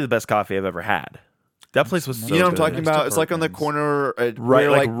it's probably the best coffee I've ever had. That place was so You know what I'm good. talking Next to about? It's like on the Workman's. corner, Right,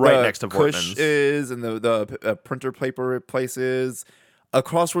 where, like, right the next to Kush Workman's. is, and the printer paper place is,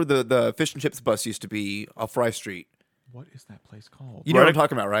 across where the fish and chips bus used to be, off Fry Street. What is that place called? You know what I'm Right.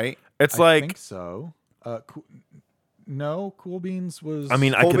 talking about, right? It's I like think so. No, Cool Beans was. I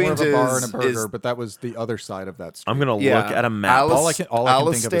mean, I Cool could. more of a bar Beans and a burger, is- but that was the other side of that street. I'm gonna Yeah. look at a map. All I can think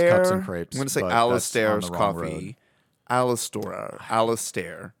of is cups and Alistair- crepes, I'm going to say but that's on Alistair's the wrong coffee. road.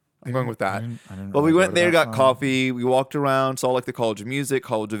 Alistair. I'm going with that. I didn't But we really went go to there, that got side. coffee. We walked around, saw like the College of Music,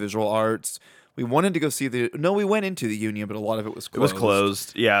 College of Visual Arts. We wanted to go see we went into the Union, but a lot of it was It closed. was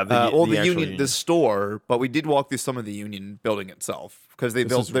closed. Yeah. The The actual Union, the store, but we did walk through some of the Union building itself because they This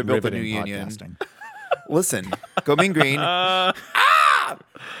built is the new riveting Union. podcasting. Listen, go Mean Green. While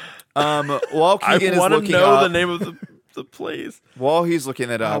I Keegan is want to looking know up, the name of the place. while he's looking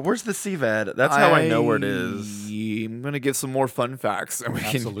it up, Where's the CVAD? That's how I know where it is. I'm going to give some more fun facts, and we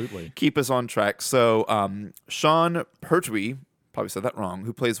Absolutely. can keep us on track. So, Sean Pertwee, probably said that wrong,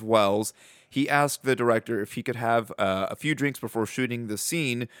 who plays Wells, he asked the director if he could have a few drinks before shooting the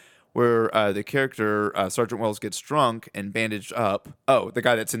scene where the character, Sergeant Wells, gets drunk and bandaged up. Oh, the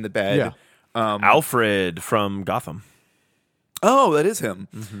guy that's in the bed. Yeah. Alfred from Gotham. Oh, that is him.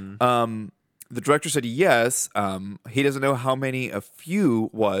 Mm-hmm. The director said yes. He doesn't know how many a few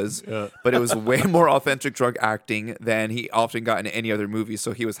was, but it was way more authentic drug acting than he often got in any other movie.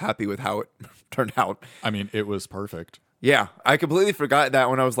 So he was happy with how it turned out. I mean, it was perfect. Yeah, I completely forgot that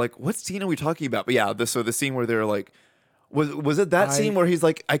when I was like, "What scene are we talking about?" But yeah, so the scene where they're like, was it that scene where he's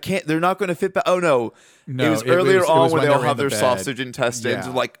like, "I can't, they're not going to fit back." Oh no, No, it was it earlier was on where when they they all were have in the their bed. sausage intestines.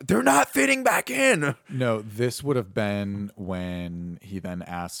 Yeah. Like they're not fitting back in. No, this would have been when he then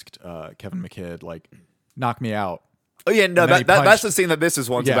asked Kevin McKidd, like, knock me out. Oh yeah, no, And then he that's punched- the scene that this is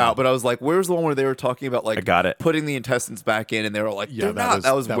one's Yeah. about. But I was like, "Where's the one where they were talking about like I got it. putting the intestines back in?" And they were like, Yeah, "They're not."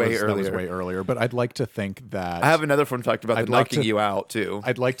 That was way That was earlier. way earlier. But I'd like to think that I have another fun fact about I'd the like knocking to- you out too.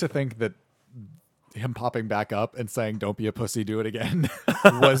 I'd like to think that him popping back up and saying "Don't be a pussy, do it again"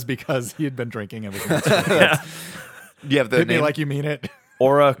 was because he had been drinking and was You have the hit me name? like you mean it.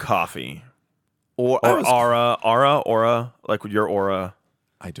 Aura Coffee. Or Aura, like your aura.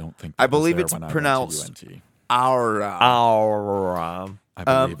 I don't think. I that was believe there it's when I went to pronounced UNT. Aura. Aura. I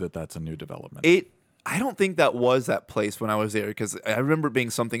believe that's a new development. I don't think that was that place when I was there because I remember it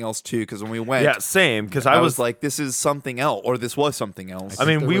being something else too. Because when we went, Yeah, same. Because I I was was like, "This is something else," or "This was something else." I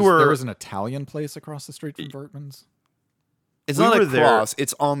mean, There there was an Italian place across the street from Vertman's. it's we not were there- across;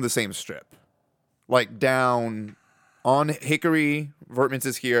 it's on the same strip, like down on Hickory. Vertman's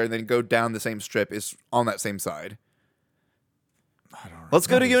is here, and then go down the same strip is on that same side. I don't know. Let's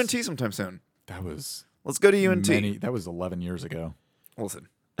go to That was- UNT sometime soon. That was Let's go to UNT. that was 11 years ago. Listen,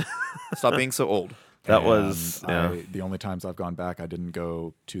 stop being so old. That And was yeah. the only times I've gone back, I didn't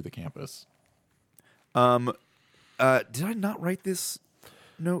go to the campus. Did I not write this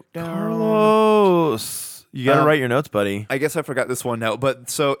note down? Carlos. You got to write your notes, buddy. I guess I forgot this one now. But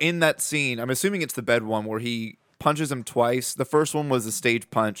so in that scene, I'm assuming it's the bed one where he punches him twice. The first one was a stage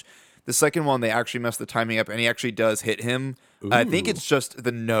punch. The second one, they actually messed the timing up, and he actually does hit him. I think it's just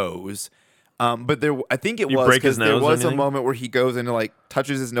the nose. But I think it You was break his because there nose or was a anything? moment where he goes and like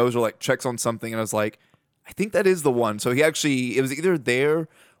touches his nose or like checks on something, and I was like, I think that is the one. So it was either there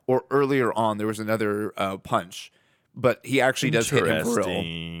or earlier on. There was another punch, but he actually does hit him for real,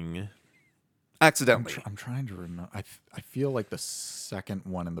 Interesting. accidentally. I'm trying to remember. I feel like the second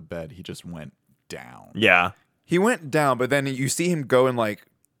one in the bed, he just went down. Yeah. He went down, but then you see him go and like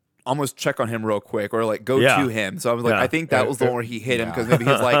almost check on him real quick or like go Yeah. to him. So I was like, Yeah. I think that was the one where he hit him Yeah. because maybe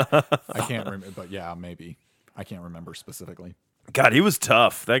he's like, I can't remember, but yeah, maybe. I can't remember specifically. God, he was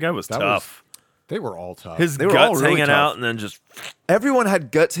tough. That guy was That tough. They were all tough. His They were all guts really hanging tough. out and then just everyone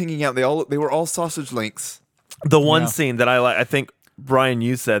had guts hanging out. They were all sausage links. the one Yeah. scene that I like. I think Brian,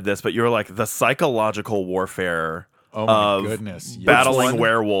 you said this, but you were like the psychological warfare Oh my of goodness, yes. battling Which one?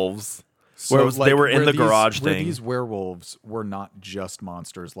 werewolves. So, Where it was, they were in where the these- garage where thing. These werewolves were not just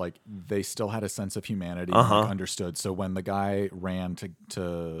monsters. Like they still had a sense of humanity Uh-huh. and like, understood. So when the guy ran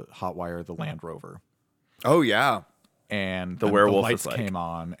to hotwire the Land Rover, Oh yeah. and The then werewolf lights is like- came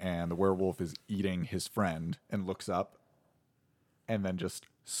on, and the werewolf is eating his friend, and looks up, and then just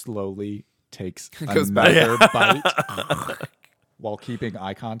slowly takes Goes back. another bite while keeping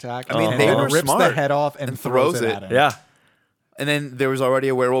eye contact. I mean, and they then were rips the smart head off and throws it at him. Yeah. And then there was already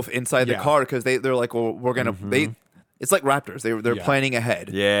a werewolf inside the Yeah. car because they're like, well, we're gonna It's like raptors. They're Yeah. planning ahead.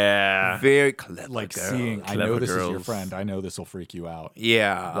 Yeah. Very clever. Like girls. seeing, I Clever know this is your girls. friend. I know this will freak you out.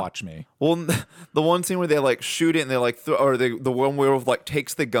 Yeah. Watch me. Well, the one scene where they like shoot it and they like the one werewolf like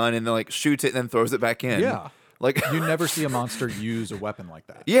takes the gun and then like shoots it and then throws it back in. Yeah. Like, You never see a monster use a weapon like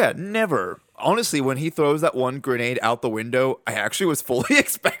that. yeah, never. Honestly, when he throws that one grenade out the window, I actually was fully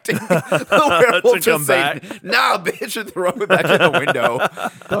expecting the werewolf To come say, back. "Nah, bitch," and throw it back in the window.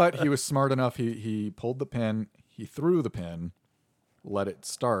 But he was smart enough. He pulled the pin, he threw the pin, let it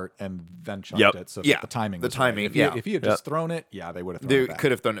start, and then chucked Yep. it. So Yeah, that the timing. the Was right. timing, If he, yeah. if he had just thrown it, yeah, they would have thrown They it back.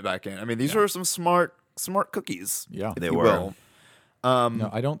 could have thrown it back in. I mean, these are some smart cookies. Yeah, if They you were. will. No,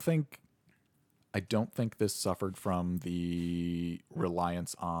 I don't think this suffered from the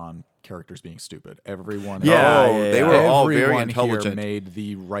reliance on characters being stupid. Everyone, Yeah, Oh, they were all very everyone intelligent. Here made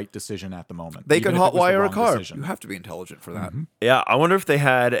the right decision at the moment. They even could if it was the hotwire a wrong car. decision. You have to be intelligent for that. Yeah, I wonder if they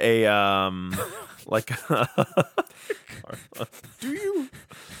had a like Do you?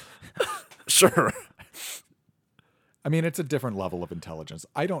 Sure. I mean, it's a different level of intelligence.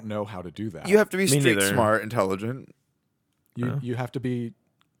 I don't know how to do that. You have to be Me street neither. smart, intelligent. You have to be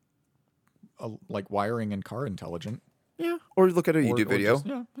like wiring and car intelligent. Yeah. Or look at a Or- YouTube or video. just-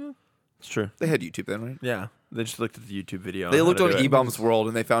 yeah. it's true. They had YouTube then, right? Yeah, they just looked at the YouTube video. They how looked to on do it. E-Bomb's World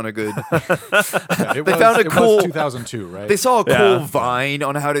and they found a good. Yeah, it They was, found a it was cool- 2002, right? They saw a cool Yeah. Vine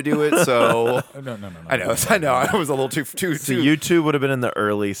on how to do it, so no. I know. I was a little too. So YouTube would have been in the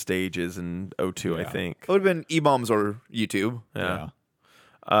early stages in 02, I Yeah. think. It would have been E-Bombs or YouTube. Yeah.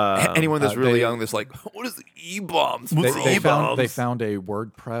 Anyone that's they- really young that's like, what is E-Bombs? They, bro?" they found they found a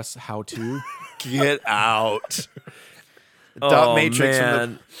WordPress how-to. Get out. Oh, Dot matrix from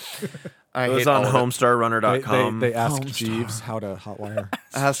man. I It was hate on all of it. homestarrunner.com. They asked Jeeves how to hotwire.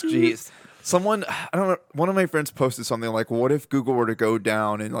 Ask Jeeves. Someone, I don't know, one of my friends posted something like, what if Google were to go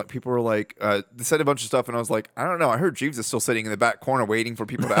down? And like people were like, they said a bunch of stuff, and I was like, I don't know. I heard Jeeves is still sitting in the back corner waiting for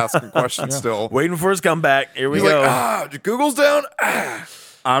people to ask him questions still. Waiting for his comeback. Here we He's go. like, Google's down?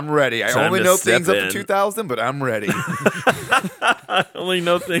 I'm ready. I Time only to know step things up in. to 2000, but I'm ready. I only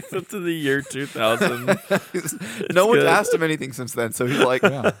know things up to the year 2000. No one's good. asked him anything since then, so he's like,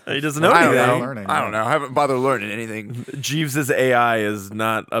 Yeah. He doesn't know I don't anything. know. Learning, I don't know. I haven't bothered learning anything. Jeeves's AI is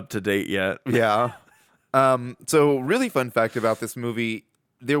not up to date yet. Yeah. So really fun fact about this movie,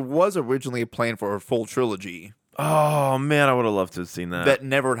 there was originally a plan for a full trilogy Oh man, I would have loved to have seen that. that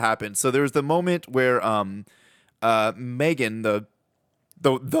never happened. So there's the moment where Megan, the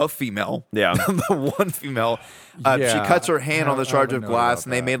female, Yeah. the one female, she Yeah, cuts her hand on the I charge would of know glass, about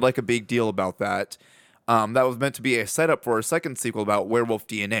and they that. made like a big deal about that. That was meant to be a setup for a second sequel about werewolf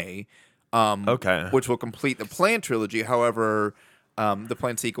DNA. Okay. Which will complete the planned trilogy. However, the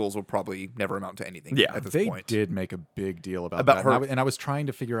planned sequels will probably never amount to anything Yeah. at this They point. did make a big deal about About that, her- and I was trying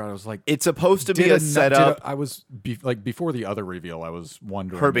to figure out. I was like, It's supposed to be did a a- did setup. I was before the other reveal. I was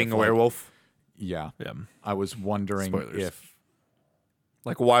wondering Her being if, a like, werewolf. Yeah, Yeah. I was wondering Spoilers. if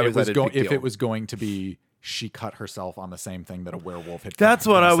Like, why was that a big if deal? it was going to be she cut herself on the same thing that a werewolf had. That's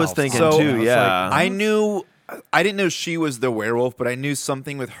cut what I was themselves thinking on. So, And I too. was Yeah. like, I didn't know she was the werewolf, but I knew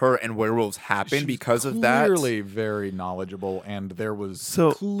something with her and werewolves happened she's because of that. Clearly very knowledgeable, and there was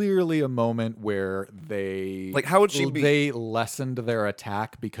So- clearly a moment where they Like, how would she be- They lessened their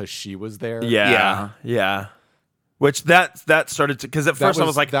attack because she was there. Yeah. Yeah. Which that started to, because at first I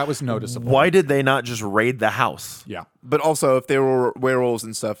was like, that was noticeable. why did they not just raid the house? Yeah. But also, if there were werewolves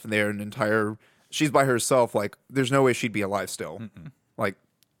and stuff, and they're an entire, she's by herself. Like, there's no way she'd be alive still. Like,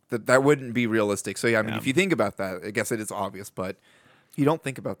 that wouldn't be realistic. So yeah, I mean, Yeah. if you think about that, I guess it is obvious, but you don't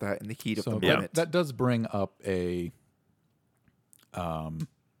think about that in the heat of So the Yeah. moment. that does bring up a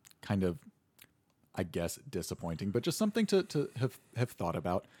kind of, I guess, disappointing, but just something to have thought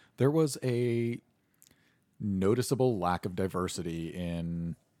about. There was a noticeable lack of diversity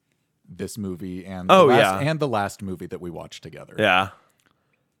in this movie and Oh, the last movie that we watched together. Yeah.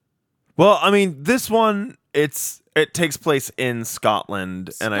 Well, I mean, this one it takes place in Scotland,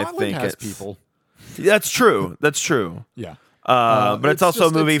 and I Scotland think has it's people. That's true. That's true. Yeah. But it's also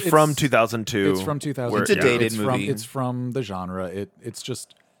just- a movie it's- from 2002. It's from 2000. where- It's a yeah. dated it's movie. It's from the genre. It's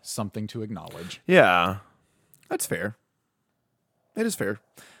just something to acknowledge. Yeah. That's fair. It is fair.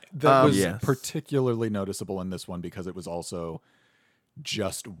 That was Yes. particularly noticeable in this one because it was also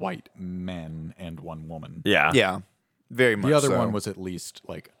just white men and one woman. Yeah. Yeah, very much. The other so. one was at least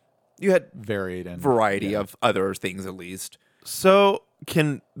like you had varied and variety of other things at least. So,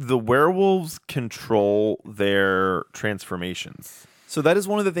 can the werewolves control their transformations? So that is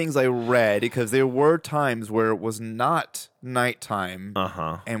one of the things I read because there were times where it was not nighttime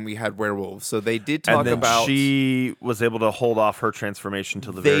and we had werewolves. So they did talk And then about she was able to hold off her transformation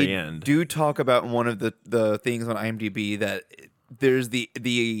till the they very end. do talk about in one of the things on IMDb that there's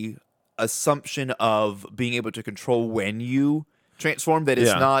the assumption of being able to control when you transform, that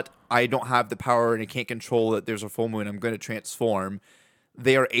it's Yeah. not I don't have the power and I can't control that there's a full moon, I'm going to transform.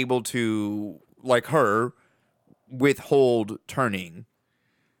 They are able to, like her, withhold turning.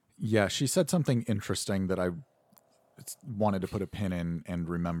 Yeah, she said something interesting that I wanted to put a pin in and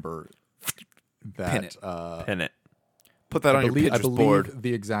remember. That Pin it. Pin it. Put that on your I Pinterest believe board.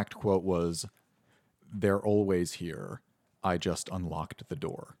 the exact quote was, "They're always here. I just unlocked the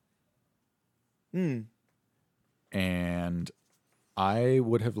door." And I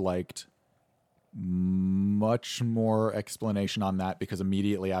would have liked much more explanation on that, because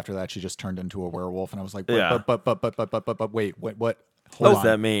immediately after that she just turned into a werewolf, and I was like, Yeah. but wait, what? What Hold does on.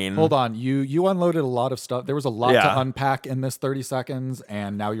 that mean? Hold on. You unloaded a lot of stuff. There was a lot Yeah. to unpack in this 30 seconds,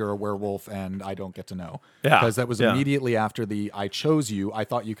 and now you're a werewolf, and I don't get to know. Yeah. Because that was Yeah. immediately after the "I chose you." I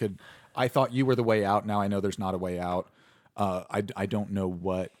thought you were the way out. Now I know there's not a way out. I don't know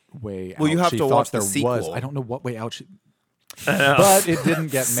what way out Well, you have she to thought watch the there sequel. was. I don't know what way out she. But it didn't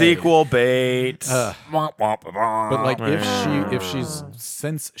get made. Sequel bait. But like, if she's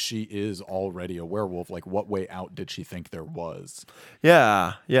since she is already a werewolf, like, what way out did she think there was? Yeah.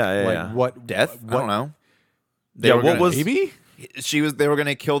 Like, Yeah. what Death? I don't know. Yeah, were what gonna- was- Maybe. They were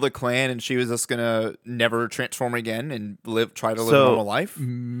gonna kill the clan, and she was just gonna never transform again and try to live a normal life.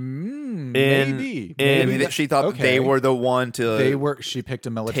 Maybe. Maybe that- she thought okay. they were the one to. She picked a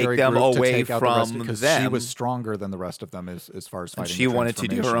military them group away to take out the rest, from because she them. was stronger than the rest of them as far as And fighting. she the wanted to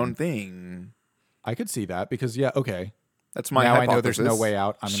do her own transformation. thing. I could see that, because okay. That's my now hypothesis. I know there's no way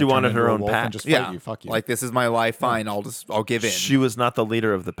out. I'm She gonna turn wanted into her a own wolf pack. and just fight Yeah, you. Fuck you. like, this is my life. Fine, I'll give in. She was not the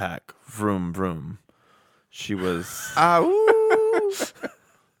leader of the pack. Vroom vroom. She was.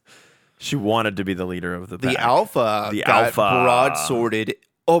 She wanted to be the leader of the pack. The alpha. The got alpha. broadsworded.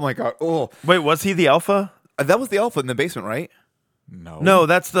 Oh my god. Oh, Wait, was he the alpha? that was the alpha in the basement, right? No,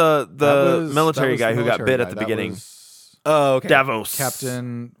 that's the That was- military that was guy the who got military bit at guy. the That beginning. was Oh, okay. Davos.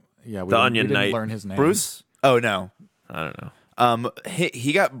 Captain. Yeah, The Onion we didn't Knight. learn his name. Bruce. Oh no. I don't know.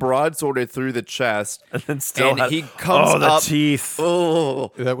 He got broadsworded through the chest, And then still and had, he comes the up. teeth.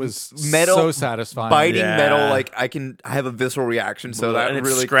 Oh, That was metal so satisfying. biting Yeah. metal. Like, I have a visceral reaction. So that and it's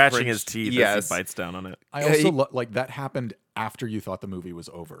really scratching cringed. his teeth Yes. as he bites down on it. I Yeah, also he- like that happened after you thought the movie was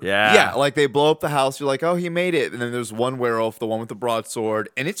over. Yeah. Yeah, like, they blow up the house. You're like, oh, he made it. And then there's one werewolf, the one with the broadsword,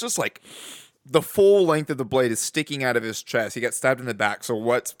 and it's just like the full length of the blade is sticking out of his chest. He got stabbed in the back, so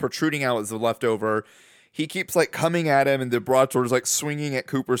what's protruding out is the leftover. He keeps like coming at him, and the broadsword is like swinging at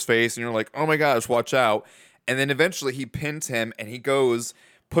Cooper's face, and you're like, oh my gosh, watch out. And then eventually he pins him, and he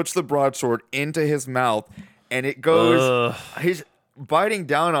puts the broadsword into his mouth, and it goes. He's biting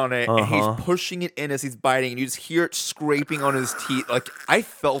down on it, and he's pushing it in as he's biting, and you just hear it scraping on his teeth. Like, I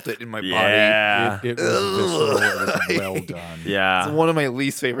felt it in my body. Yeah. It was visceral. It was well done. Yeah. It's one of my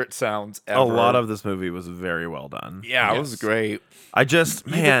least favorite sounds ever. A lot of this movie was very well done. Yeah, it was Yes. great. I just,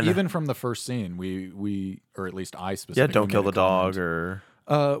 man. Even from the first scene, we or at least I yeah, specifically. don't kill made the a dog comment. or.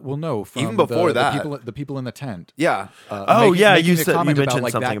 Well, no. From Even before that. the people in the tent. Yeah. Oh, yeah, you a said- you comment mentioned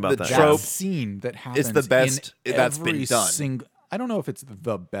like something about that. That Trope scene that happens the best in that's been every done. I don't know if it's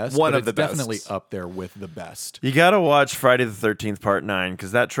the best. One but of the it's definitely bests. up there with the best. You gotta watch Friday the 13th Part 9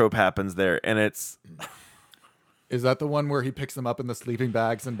 because that trope happens there, and it's Is that the one where he picks them up in the sleeping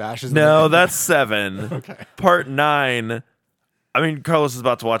bags and bashes no, them? that's 7. Okay. Part 9. I mean, Carlos is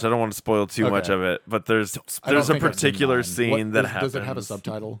about to watch. I don't want to spoil too much Okay. of it, but there's I don't a think I've seen particular mine. scene that happens. Does it have a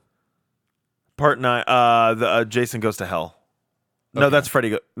subtitle? Part 9. The Jason Goes to Hell. No, Okay. that's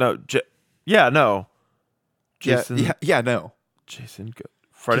Freddy. No, no. Jason. No. Jason.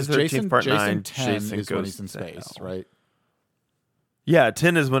 Friday the 13th Jason, Part Jason 9. 10 Jason is when Goes he's in to space, Hell. right? Yeah,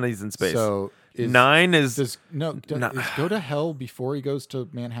 10 is when he's in space. So 9 is is go to hell before he goes to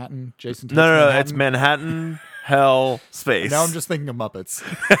Manhattan? Jason takes no. Manhattan? It's Manhattan, Hell, space. Now I'm just thinking of Muppets.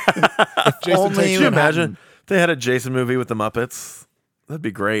 If Jason Only takes you Manhattan- imagine if they had a Jason movie with the Muppets. That'd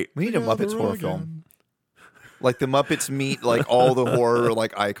be great. We need a Muppets horror film. Like, the Muppets meet like all the horror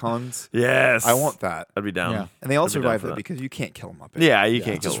like icons. Yes, I want that. I'd be down. Yeah. And they all I'd be down survive for it that. because you can't kill a Muppet. Yeah, you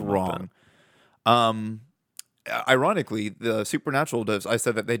can't It's kill just a Muppet. wrong. Ironically, the Supernatural does. I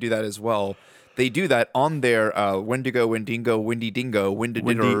said that they do that as well. They do that on their Wendigo, Wendingo, Windy Dingo,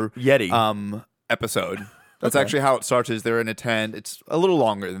 Windaditter Yeti. episode. That's actually how it starts. Is they're in a tent. It's a little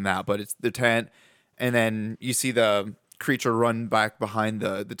longer than that, but it's the tent, and then you see the creature run back behind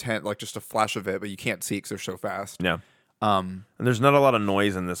the tent, like just a flash of it, but you can't see because they're so fast. Yeah. And there's not a lot of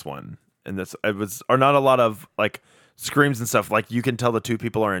noise in this one. Or not a lot of like screams and stuff. Like you can tell the two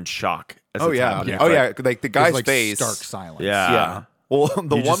people are in shock. As Oh it's yeah. happening. Oh It's yeah. like, Like the There's, guy's like, face. stark silence. Yeah. Yeah. Well,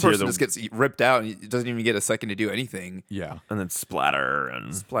 the You one just hear person the- just gets ripped out and he doesn't even get a second to do anything. Yeah. And then splatter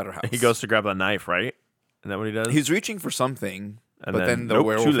and Splatterhouse. he goes to grab a knife, right? Isn't that what he does? He's reaching for something, And but then, then the nope,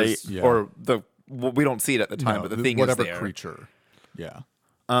 werewolf too late. is, Yeah. or we don't see it at the time, No, but the thing whatever is there. creature. Yeah.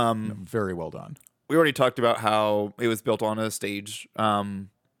 Very well done. we already talked about how it was built on a stage.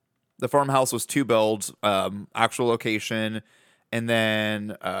 The farmhouse was 2 builds, actual location, and then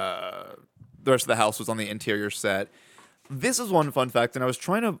the rest of the house was on the interior set. This is one fun fact, and I was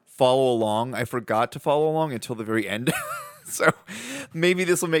trying to follow along. I forgot to follow along until the very end. So maybe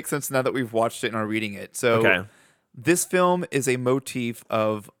this will make sense now that we've watched it and are reading it. So this film is a motif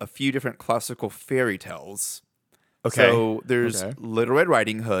of a few different classical fairy tales. Okay. So there's Little Red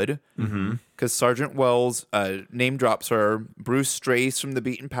Riding Hood, because Sergeant Wells name drops her. Bruce strays from the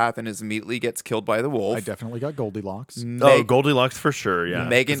beaten path and immediately gets killed by the wolf. I definitely got Goldilocks. Goldilocks for sure, yeah.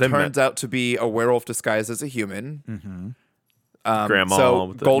 Megan turns out to be a werewolf disguised as a human. Grandma.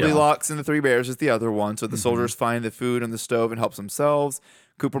 So Goldilocks and the Three Bears is the other one. So the soldiers find the food on the stove and helps themselves.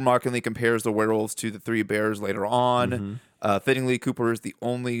 Cooper mockingly compares the werewolves to the Three Bears later on. Fittingly, Cooper is the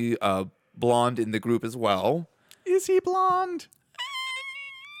only blonde in the group as well. Is he blonde?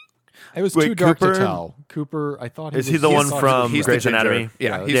 It was too dark to tell. Cooper, I thought he is was... he the one from he's Grey's the ginger. Anatomy?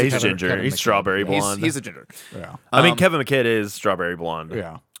 Yeah, he's ginger. He's strawberry blonde. He's a ginger. Yeah. I mean, Kevin McKidd is strawberry blonde.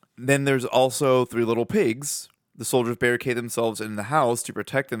 Yeah. Then there's also 3 little pigs. The soldiers barricade themselves in the house to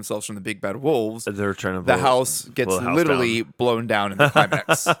protect themselves from the big bad wolves. They're trying to the house gets literally blown down in the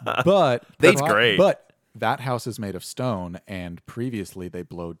climax. But that's great. But that house is made of stone, and previously they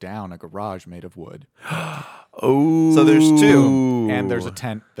blow down a garage made of wood. Oh, so there's 2, and there's a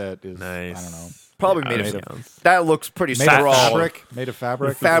tent that is nice. I don't know, probably made of. That looks pretty made of strong. fabric. Made of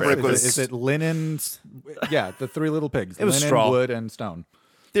fabric. Fabric is it linen? Yeah, the 3 little pigs. It was linen, straw, wood, and stone.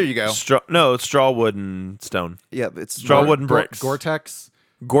 There you go. No, it's straw, wood, and stone. Yeah, it's straw, wood, and bricks. Gore-Tex,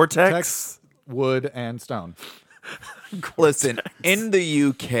 wood, and stone. Listen, in the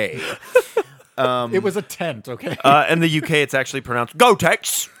UK, it was a tent. Okay. In the UK, it's actually pronounced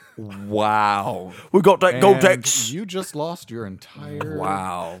Gore-Tex. Wow, we got that Gore-Tex. You just lost your entire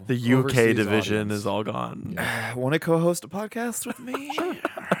The UK division audience. is all gone. Want to co-host a podcast with me? Sure.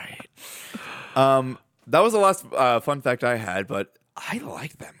 All right. That was the last fun fact I had, but I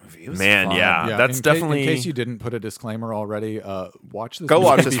liked that movie. It was fun. That's definitely. In case you didn't put a disclaimer already, watch this. Go movie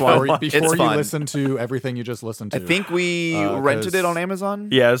watch this before, one. before It's you fun. listen to everything you just listened to. I think we rented it on Amazon.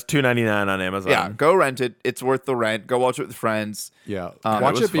 Yeah, it's $2.99 on Amazon. Yeah, go rent it. It's worth the rent. Go watch it with friends. Yeah,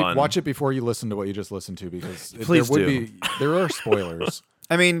 watch it before you listen to what you just listened to, because Please there are spoilers.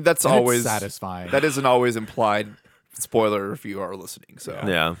 I mean, that's and always it's satisfying. That isn't always implied spoiler if you are listening. So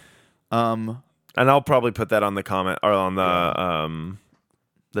yeah. And I'll probably put that on the comment or on the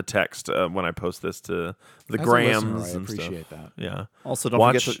text when I post this to the As Grams. a listener, I and appreciate stuff. that. Yeah. Also,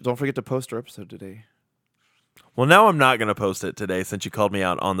 don't forget to post our episode today. Well, now I'm not going to post it today since you called me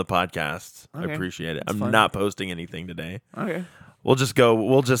out on the podcast. Okay. I appreciate it. That's I'm fine. not posting anything today. Okay. We'll just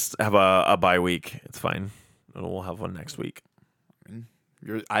have a bye week. It's fine. And we'll have one next week.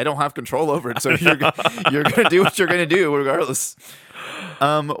 I don't have control over it, so you're gonna do what you're gonna do regardless.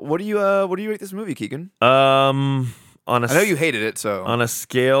 What do you rate this movie, Keegan? I know you hated it, so on a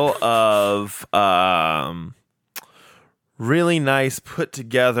scale of really nice, put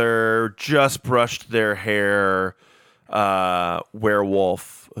together, just brushed their hair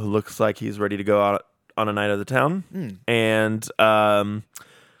werewolf who looks like he's ready to go out on a night of the town, and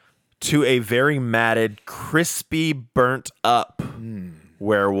to a very matted, crispy, burnt up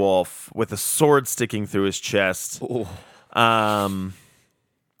werewolf with a sword sticking through his chest. Ooh. I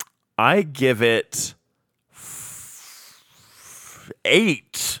give it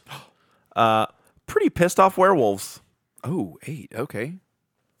 8. Pretty pissed off werewolves. Oh, 8. Okay.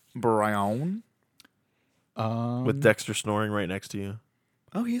 Brian. With Dexter snoring right next to you.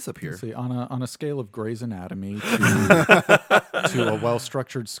 Oh, he's up here. Let's see, on a scale of Grey's Anatomy to a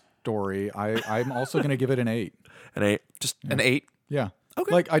well-structured story, I'm also going to give it an 8. An 8. Just an 8. Yeah.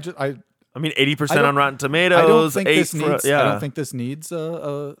 Okay. Like I mean, 80% on Rotten Tomatoes. I don't think 8 this needs. yeah. I don't think this needs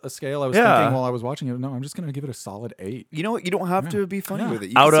a scale. I was Yeah. thinking while I was watching it. No, I'm just going to give it a solid 8 You know what? You don't have to be funny Yeah. with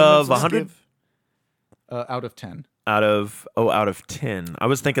it. You Out can of sometimes 100? give- out of 10. Out of 10. I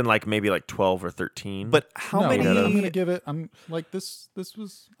was thinking like maybe like 12 or 13. But how No, many? I'm going to give it. I'm like this. This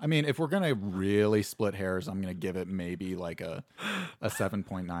was. I mean, if we're going to really split hairs, I'm going to give it maybe like a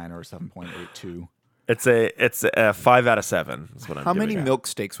 7.9 or a 7.82. It's a 5 out of 7. Is what I'm How giving many it. milk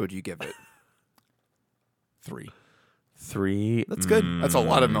steaks would you give it? 3. 3. That's good. That's a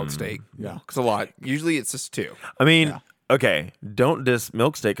lot of milk steak. Yeah. It's a lot. Usually it's just 2. I mean, Yeah. okay, don't diss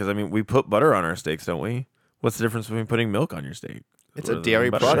milk steak because I mean we put butter on our steaks, don't we? What's the difference between putting milk on your steak? It's a Other dairy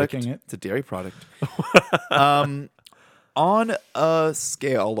than butter? product. Shaking it. It's a dairy product. On a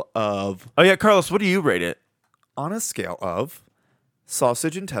scale of Oh yeah, Carlos, what do you rate it? 7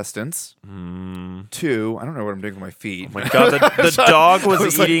 sausage intestines. 2, I don't know what I'm doing with my feet. Oh my God, the dog was,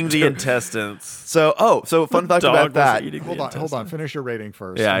 was like, eating the intestines. So fun fact Dog about was that. eating the Hold on. intestines. Finish your rating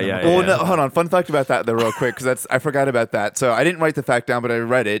first. Yeah, and then yeah, we'll Well, go yeah. no, hold on. Fun fact about that, though, real quick, because I forgot about that. So I didn't write the fact down, but I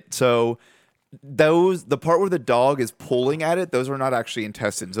read it. So the part where the dog is pulling at it, those are not actually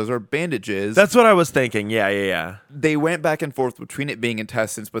intestines. Those are bandages. That's what I was thinking. Yeah. They went back and forth between it being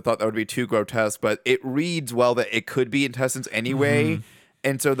intestines, but thought that would be too grotesque. But it reads well that it could be intestines anyway.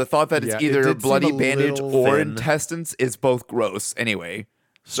 And so the thought that Yeah, it's it either did seem bloody a bandage little or thin. intestines is both gross anyway.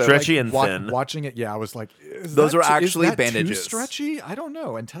 So, Stretchy and thin. Watching it, I was like, is Those that are too- is actually that too bandages. stretchy? I don't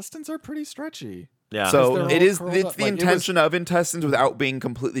know. Intestines are pretty stretchy. Yeah. So they're it all is. curled It's up. the Like, it was- intention of intestines without being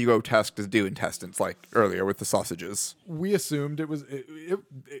completely grotesque to do intestines, like earlier with the sausages. We assumed it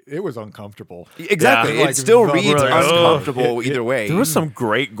was uncomfortable. Exactly. Yeah. It Like, still the- reads We're like, uncomfortable either way. there was some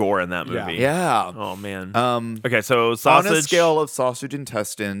great gore in that movie. Yeah. Oh man. Um, Okay, so sausage. On a scale of sausage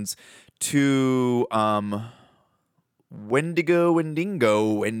intestines to Wendigo,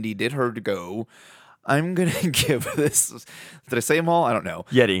 Wendy did her to go. I'm gonna give this. Did I say them all? I don't know.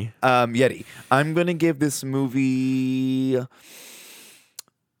 Yeti. Yeti. I'm gonna give this movie.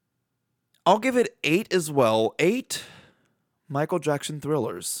 I'll give it 8 as well. 8 Michael Jackson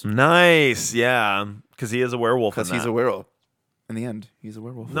thrillers Nice. Yeah, because he is a werewolf. because in he's that. a werewolf. In the end, he's a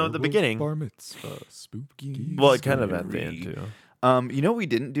werewolf. No, at the beginning. Bar mitzvah, spooky. Well, kind of at the end too. You know what we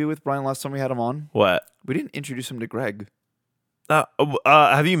didn't do with Brian last time we had him on? What? We didn't introduce him to Greg.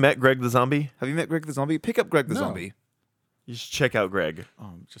 Have you met Greg the Zombie? Have you met Greg the Zombie? Pick up Greg the No. Zombie. You should check out Greg.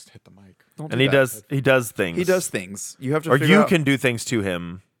 Just hit the mic. Don't And do he that. does things. He does things. You have to. Or figure you out- can do things to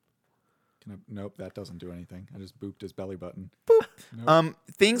him. Nope, that doesn't do anything. I just booped his belly button.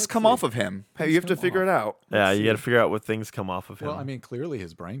 Things come off of him. Hey, you have to come figure off. it out. Yeah, you got to figure out what things come off of him. Well, I mean, clearly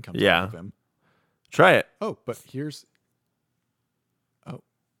his brain comes Yeah. out of him. Try it. Oh, but here's. Oh,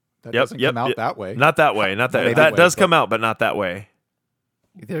 that Yep, doesn't yep, come out yep. that way. Not that way. Not that. Maybe That way, does but- come out, but not that way.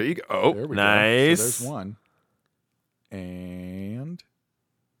 There you go. Oh, There we Nice. go. So there's one. And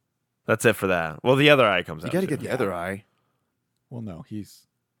That's it for that. Well, the other eye comes you out. got to too. get the other eye. well, no, he's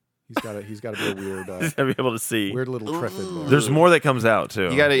got to be a weird He's gotta be able to see. weird little triffid there. There's more that comes out too.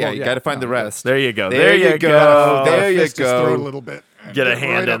 You got to, Well, you yeah, got to find no, the yeah. rest. There you go. There you go. There you Fist is thrown a go. little bit. and Get a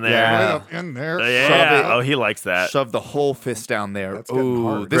hand right in up- there. Yeah. Right up in there. Yeah. Shove it. Oh, he likes that. Shove the whole fist down there. That's getting Ooh,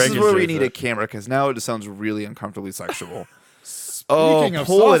 hard. this Greg is where we enjoys need a it. camera because now it just sounds really uncomfortably sexual. Speaking of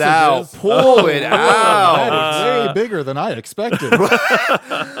pull it out. sausages- Pull it That out. is way bigger than I expected.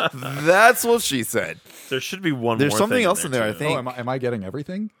 That's what she said. There should be one. There's more something thing else in there, I too. think. am I getting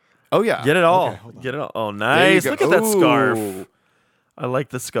everything? Oh, yeah. Get it all. Okay, hold on. Get it all. Oh, There you nice. go. Look at that scarf. Ooh. I like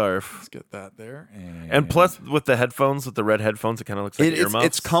the scarf. Let's get that there. And plus, with the headphones, with the red headphones, it kind of looks like earmuffs.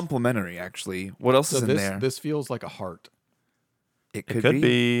 It's complimentary, actually. What else so is in there? this feels like a heart. It It could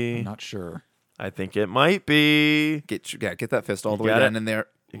be. I'm not sure. I think it might be. Get that fist all the way got down it? in there.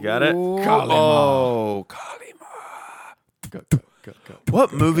 You got it? Ooh. Kalima. Oh, Kalima. Go.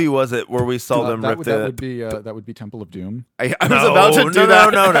 What movie was it where we saw them rip that would be Temple of Doom. I was about to do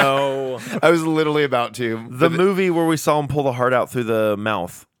that. No. I was literally about to. The But movie where we saw him pull the heart out through the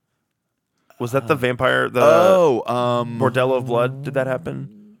mouth. Was that the vampire? The Bordello of Blood? Did that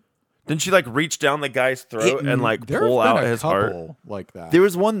happen? Didn't she like reach down the guy's throat and like There pull have out been a his heart? couple like that. there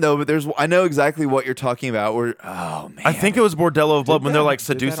was one though, but I know exactly what you're talking about. Where man, I think it was Bordello of Blood Did when they're that- like did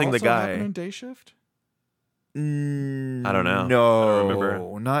that seducing the also happen guy. in Day Shift? I don't know. No, I don't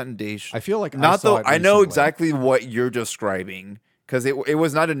remember. not in Day Shift. I feel like not saw though. it I know recently. exactly what you're describing because it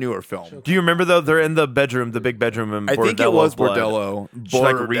was not a newer film. Do you remember though? They're in the bedroom, the big bedroom in I Bordello think it was of Blood. Bordello. She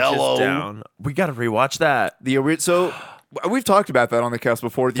like reaches down. We got to rewatch that. So we've talked about that on the cast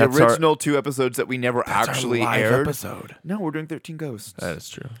before. The That's our- original 2 episodes that we never actually Our live aired. episode. No, we're doing 13 Ghosts. That is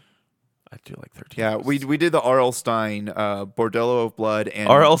true. I do like 13. Yeah, we did the R.L. Stein, Bordello of Blood, and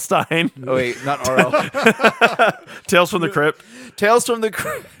R.L. Stein. Oh wait, not R.L. Tales from the Crypt. Tales from the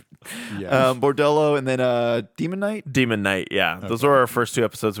Crypt. Yeah. Bordello, and then Demon Knight. Demon Knight. Yeah, those were our first 2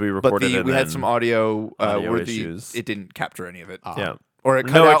 episodes we But recorded. and we had then- some audio, audio where issues. it didn't capture any of it. Yeah. Or it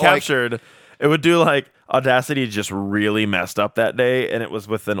cut No, it out like captured. It would do like Audacity just really messed up that day, and it was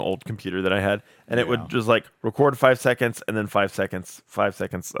with an old computer that I had, and it would just like record 5 seconds and then 5 seconds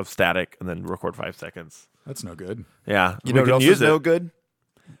of static, and then record 5 seconds. That's no good. Yeah, you we know what can else use is it. no good?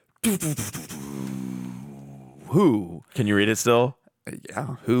 Who? Can you read it still?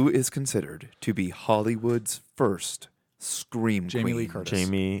 Yeah. Who is considered to be Hollywood's first scream Jamie queen? Lee Curtis.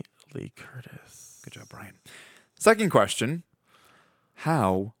 Jamie Lee Curtis. Good job, Brian. Second question: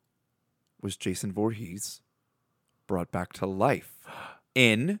 how was Jason Voorhees brought back to life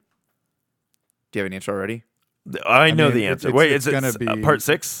in? Do you have an answer already? I know mean, the answer. it's Wait, is it gonna be- part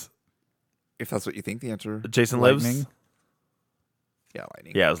 6? If that's what you think, the answer. Jason Lightning? Lives? Yeah,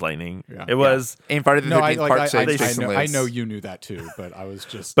 lightning. Yeah, it was Lightning. Yeah. It was, And Friday the 13th, No, part 6, I Jason know, I Lives. know you knew that too, but I was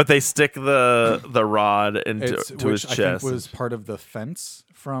just. but they stick the rod into it's, to which his I chest. think was part of the fence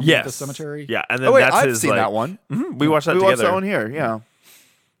from yes. the cemetery. Yeah, and then Oh, wait, that's I've his, seen like- that one. Mhm, we watched that We together. watched that one here, yeah.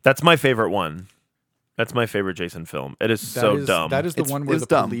 That's my favorite one. That's my favorite Jason film. It is so dumb. That is the one where it's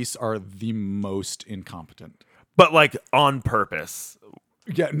the dumb. police are the most incompetent. but like on purpose.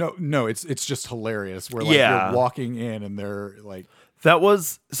 Yeah, no, it's just hilarious. Where like Yeah. you're walking in and they're like, That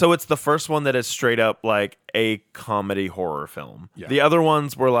was so. It's the first one that is straight up like a comedy horror film. Yeah. The other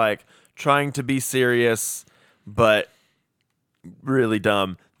ones were like trying to be serious, but really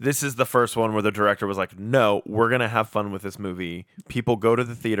dumb. This is the first one where the director was like, "No, we're gonna have fun with this movie. People go to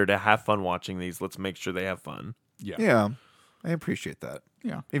the theater to have fun watching these. Let's make sure they have fun." yeah, Yeah, I appreciate that.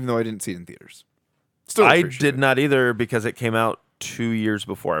 yeah. Even though I didn't see it in theaters. Still I appreciate did it. not either because it came out 2 years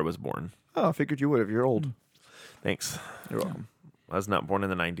before I was born. Oh, I figured you would if you're old. Thanks. You're welcome. I was not born in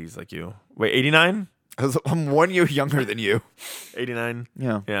the 90s like you. Wait, 89? I'm 1 year younger than you. 89?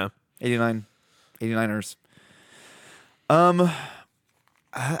 Yeah. Yeah. 89. 89ers.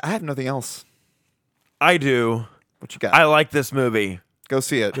 I have nothing else. I do. What you got? I like this movie. Go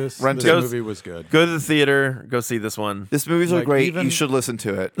see it. This Rent it. movie was good. Go to the theater. Go see this one. This movies are Like, great. even- You should listen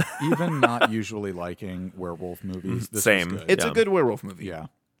to it. Even not usually liking werewolf movies. This Same. Was good. It's Yeah. a good werewolf movie. yeah.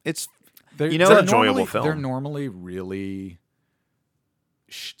 It's They're, You know, they're it's an enjoyable normally, film. They're normally really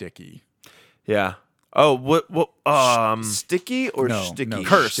shticky. Yeah. Oh, what? sticky or No, sticky? no,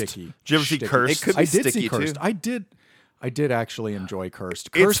 Cursed. shticky. Did you ever see Shticky. Cursed? It could be I did sticky see Cursed. too. I did actually enjoy Cursed.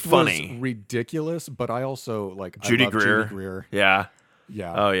 It's Cursed funny. was ridiculous, but I also like I Judy love Greer. Judy Greer. Yeah.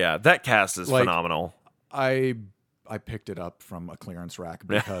 Yeah. Oh, yeah. That cast is Like- phenomenal. I picked it up from a clearance rack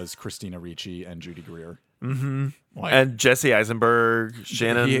because Christina Ricci and Judy Greer. Mm-hmm. Like, And Jesse Eisenberg,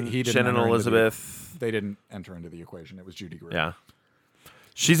 Shannon, he didn't Shannon enter into Elizabeth. they didn't enter into the equation. It was Judy Greer. Yeah.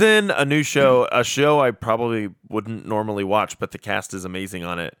 She's in a new show, a show I probably wouldn't normally watch, but the cast is amazing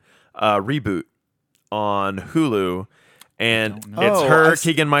on it. Reboot on Hulu. And don't know. it's Oh, her, I've-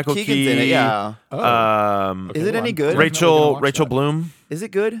 Keegan-Michael Keegan's Key, in it, yeah. um, Is it any I'm good? definitely gonna Rachel watch Rachel that. Bloom, Is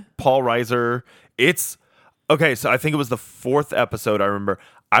it good? Paul Reiser. It's okay. So I think it was the 4th episode. I remember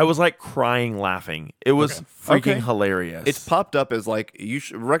I was like crying, laughing. It was freaking Okay. hilarious. It's popped up as like you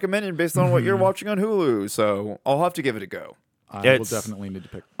should recommend it based on what you're watching on Hulu. So I'll have to give it a go. I will It's- definitely need to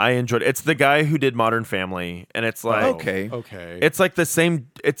pick. I enjoyed it. It's the guy who did Modern Family, and it's like Okay. Okay. it's like the same.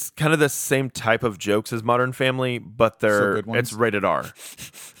 It's kind of the same type of jokes as Modern Family, but they're good ones? it's rated R.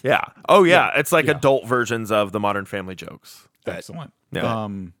 Yeah. Oh yeah. It's like Yeah. adult versions of the Modern Family jokes. excellent. Yeah.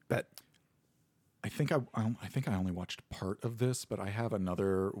 Bet. I think I only watched part of this, but I have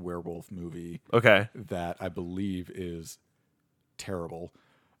another werewolf movie Okay. that I believe is terrible.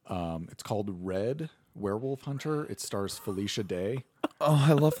 It's called Red Werewolf Hunter. It stars Felicia Day. Oh,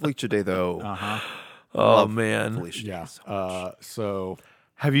 I love Felicia Day though. Oh man. Felicia Day Yeah. so much. Oh.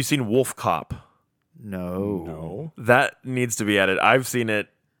 Have you seen Wolf Cop? No. That needs to be added. I've seen it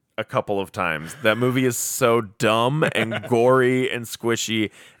a couple of times. That movie is so dumb and gory and squishy,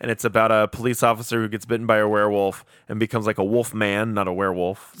 and it's about a police officer who gets bitten by a werewolf and becomes like a wolf man, not a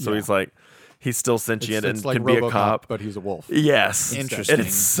werewolf. So Yeah. he's like, he's still sentient It's and like can be a RoboCop, cop. but he's a wolf. Yes. Interesting. And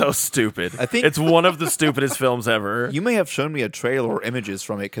it's so stupid. I think- it's one of the stupidest films ever. You may have shown me a trailer or images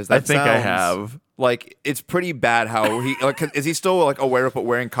from it because that I think I sounds have. Like it's pretty bad. How he like is he still like aware of but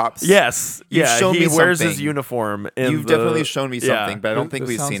wearing cops? Yes. You've Yeah. shown He me wears his something. uniform. In You've the- definitely shown me Yeah. something, but I don't think This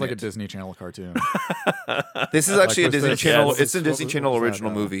we've sounds seen like it. a Disney Channel cartoon. This is actually a what's Disney this? Channel. Yes. It's a Disney Channel what was that,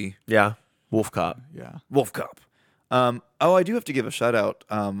 original movie. Yeah. Wolf Cop. Yeah. Wolf Cop. Oh, I do have to give a shout out.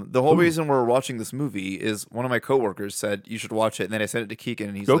 The whole reason we're watching this movie is one of my coworkers said you should watch it, and then I sent it to Keegan,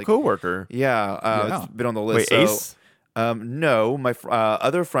 and he's Go like, coworker. "Yeah, Yeah. it's been on the list." Wait, so, Ace? No, my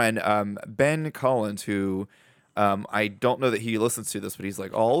other friend Ben Collins, who I don't know that he listens to this, but he's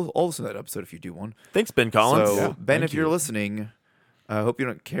like, "I'll listen to that episode if you do one." Thanks, Ben Collins. So Yeah, Ben, thank if you're you. listening, I hope you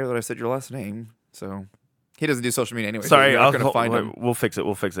don't care that I said your last name. So he doesn't do social media anyway. so Sorry, you're not gonna find wait, him. we'll fix it.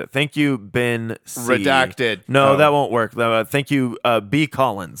 We'll fix it. Thank you, Ben C. Redacted. No, Oh. that won't work. Thank you, B.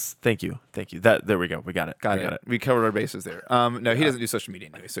 Collins. Thank you. There we go. We got it. Got We it. We covered our bases there. No, he doesn't do social media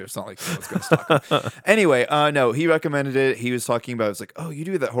anyway, so it's not like someone's going to stalk him. Anyway, no, he recommended it. He was talking about. It's like, oh, you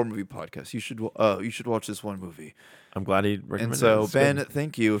do that horror movie podcast. You should watch this one movie. I'm glad he recommended And so, it. It's Ben, good.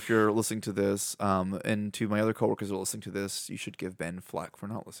 thank you if you're listening to this. And to my other coworkers who are listening to this, you should give Ben flack for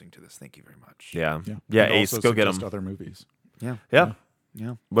not listening to this. Thank you very much. Yeah. Yeah. Yeah, And Ace, also go get suggest him. Other movies. Yeah. Yeah.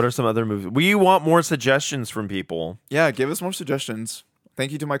 Yeah. What are some other movies? We want more suggestions from people. Yeah. Give us more suggestions.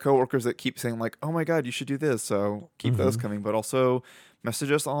 thank you to my coworkers that keep saying like, "Oh my God, you should do this." So keep those coming, but also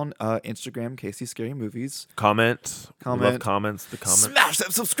message us on Instagram, Casey Scary Movies. Comment. We love comments. The comments. Smash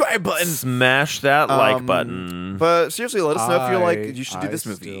that subscribe button. Smash that like button. But seriously, let us know if you're like, you should do this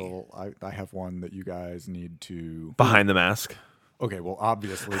movie. I have one that you guys need to. Behind the Mask. Okay, well,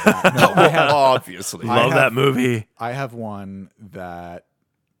 obviously. That. No, I have, Obviously. Love that movie. I have one that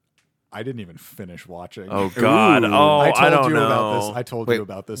I didn't even finish watching. Oh God! Oh, I don't know. About this. I told you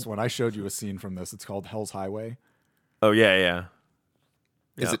about this one. I showed you a scene from this. It's called Hell's Highway. Oh yeah.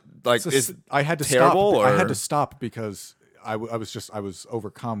 Is it like is I had to terrible? stop. Or? I had to stop because I was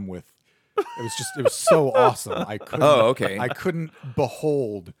overcome with. It was so awesome. I couldn't. Oh, okay. I couldn't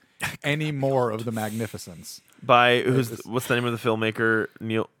behold any more of the magnificence. By what's the name of the filmmaker?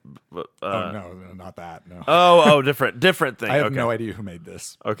 Neil. No, not that. No. Different thing. I have okay. no idea who made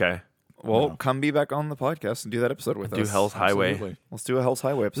this. Okay. Well, come be back on the podcast and do that episode with us. Do Hell's Highway. Absolutely. Let's do a Hell's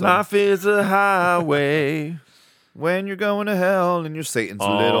Highway episode. Life is a highway. When you're going to hell and you're Satan's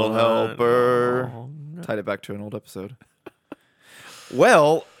little helper. Tied it back to an old episode.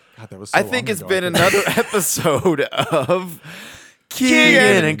 Well, God, that was so I think long it's ago. been another episode of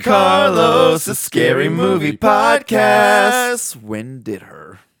Keegan and Carlos, a scary movie podcast. When did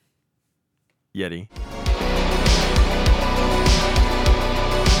her? Yeti.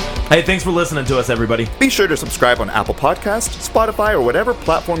 Hey, thanks for listening to us, everybody. Be sure to subscribe on Apple Podcasts, Spotify, or whatever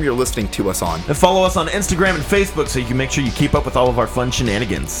platform you're listening to us on. And follow us on Instagram and Facebook so you can make sure you keep up with all of our fun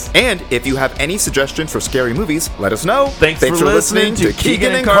shenanigans. And if you have any suggestions for scary movies, let us know. Thanks for listening to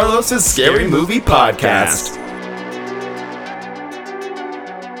Keegan and Carlos's Scary Movie Podcast.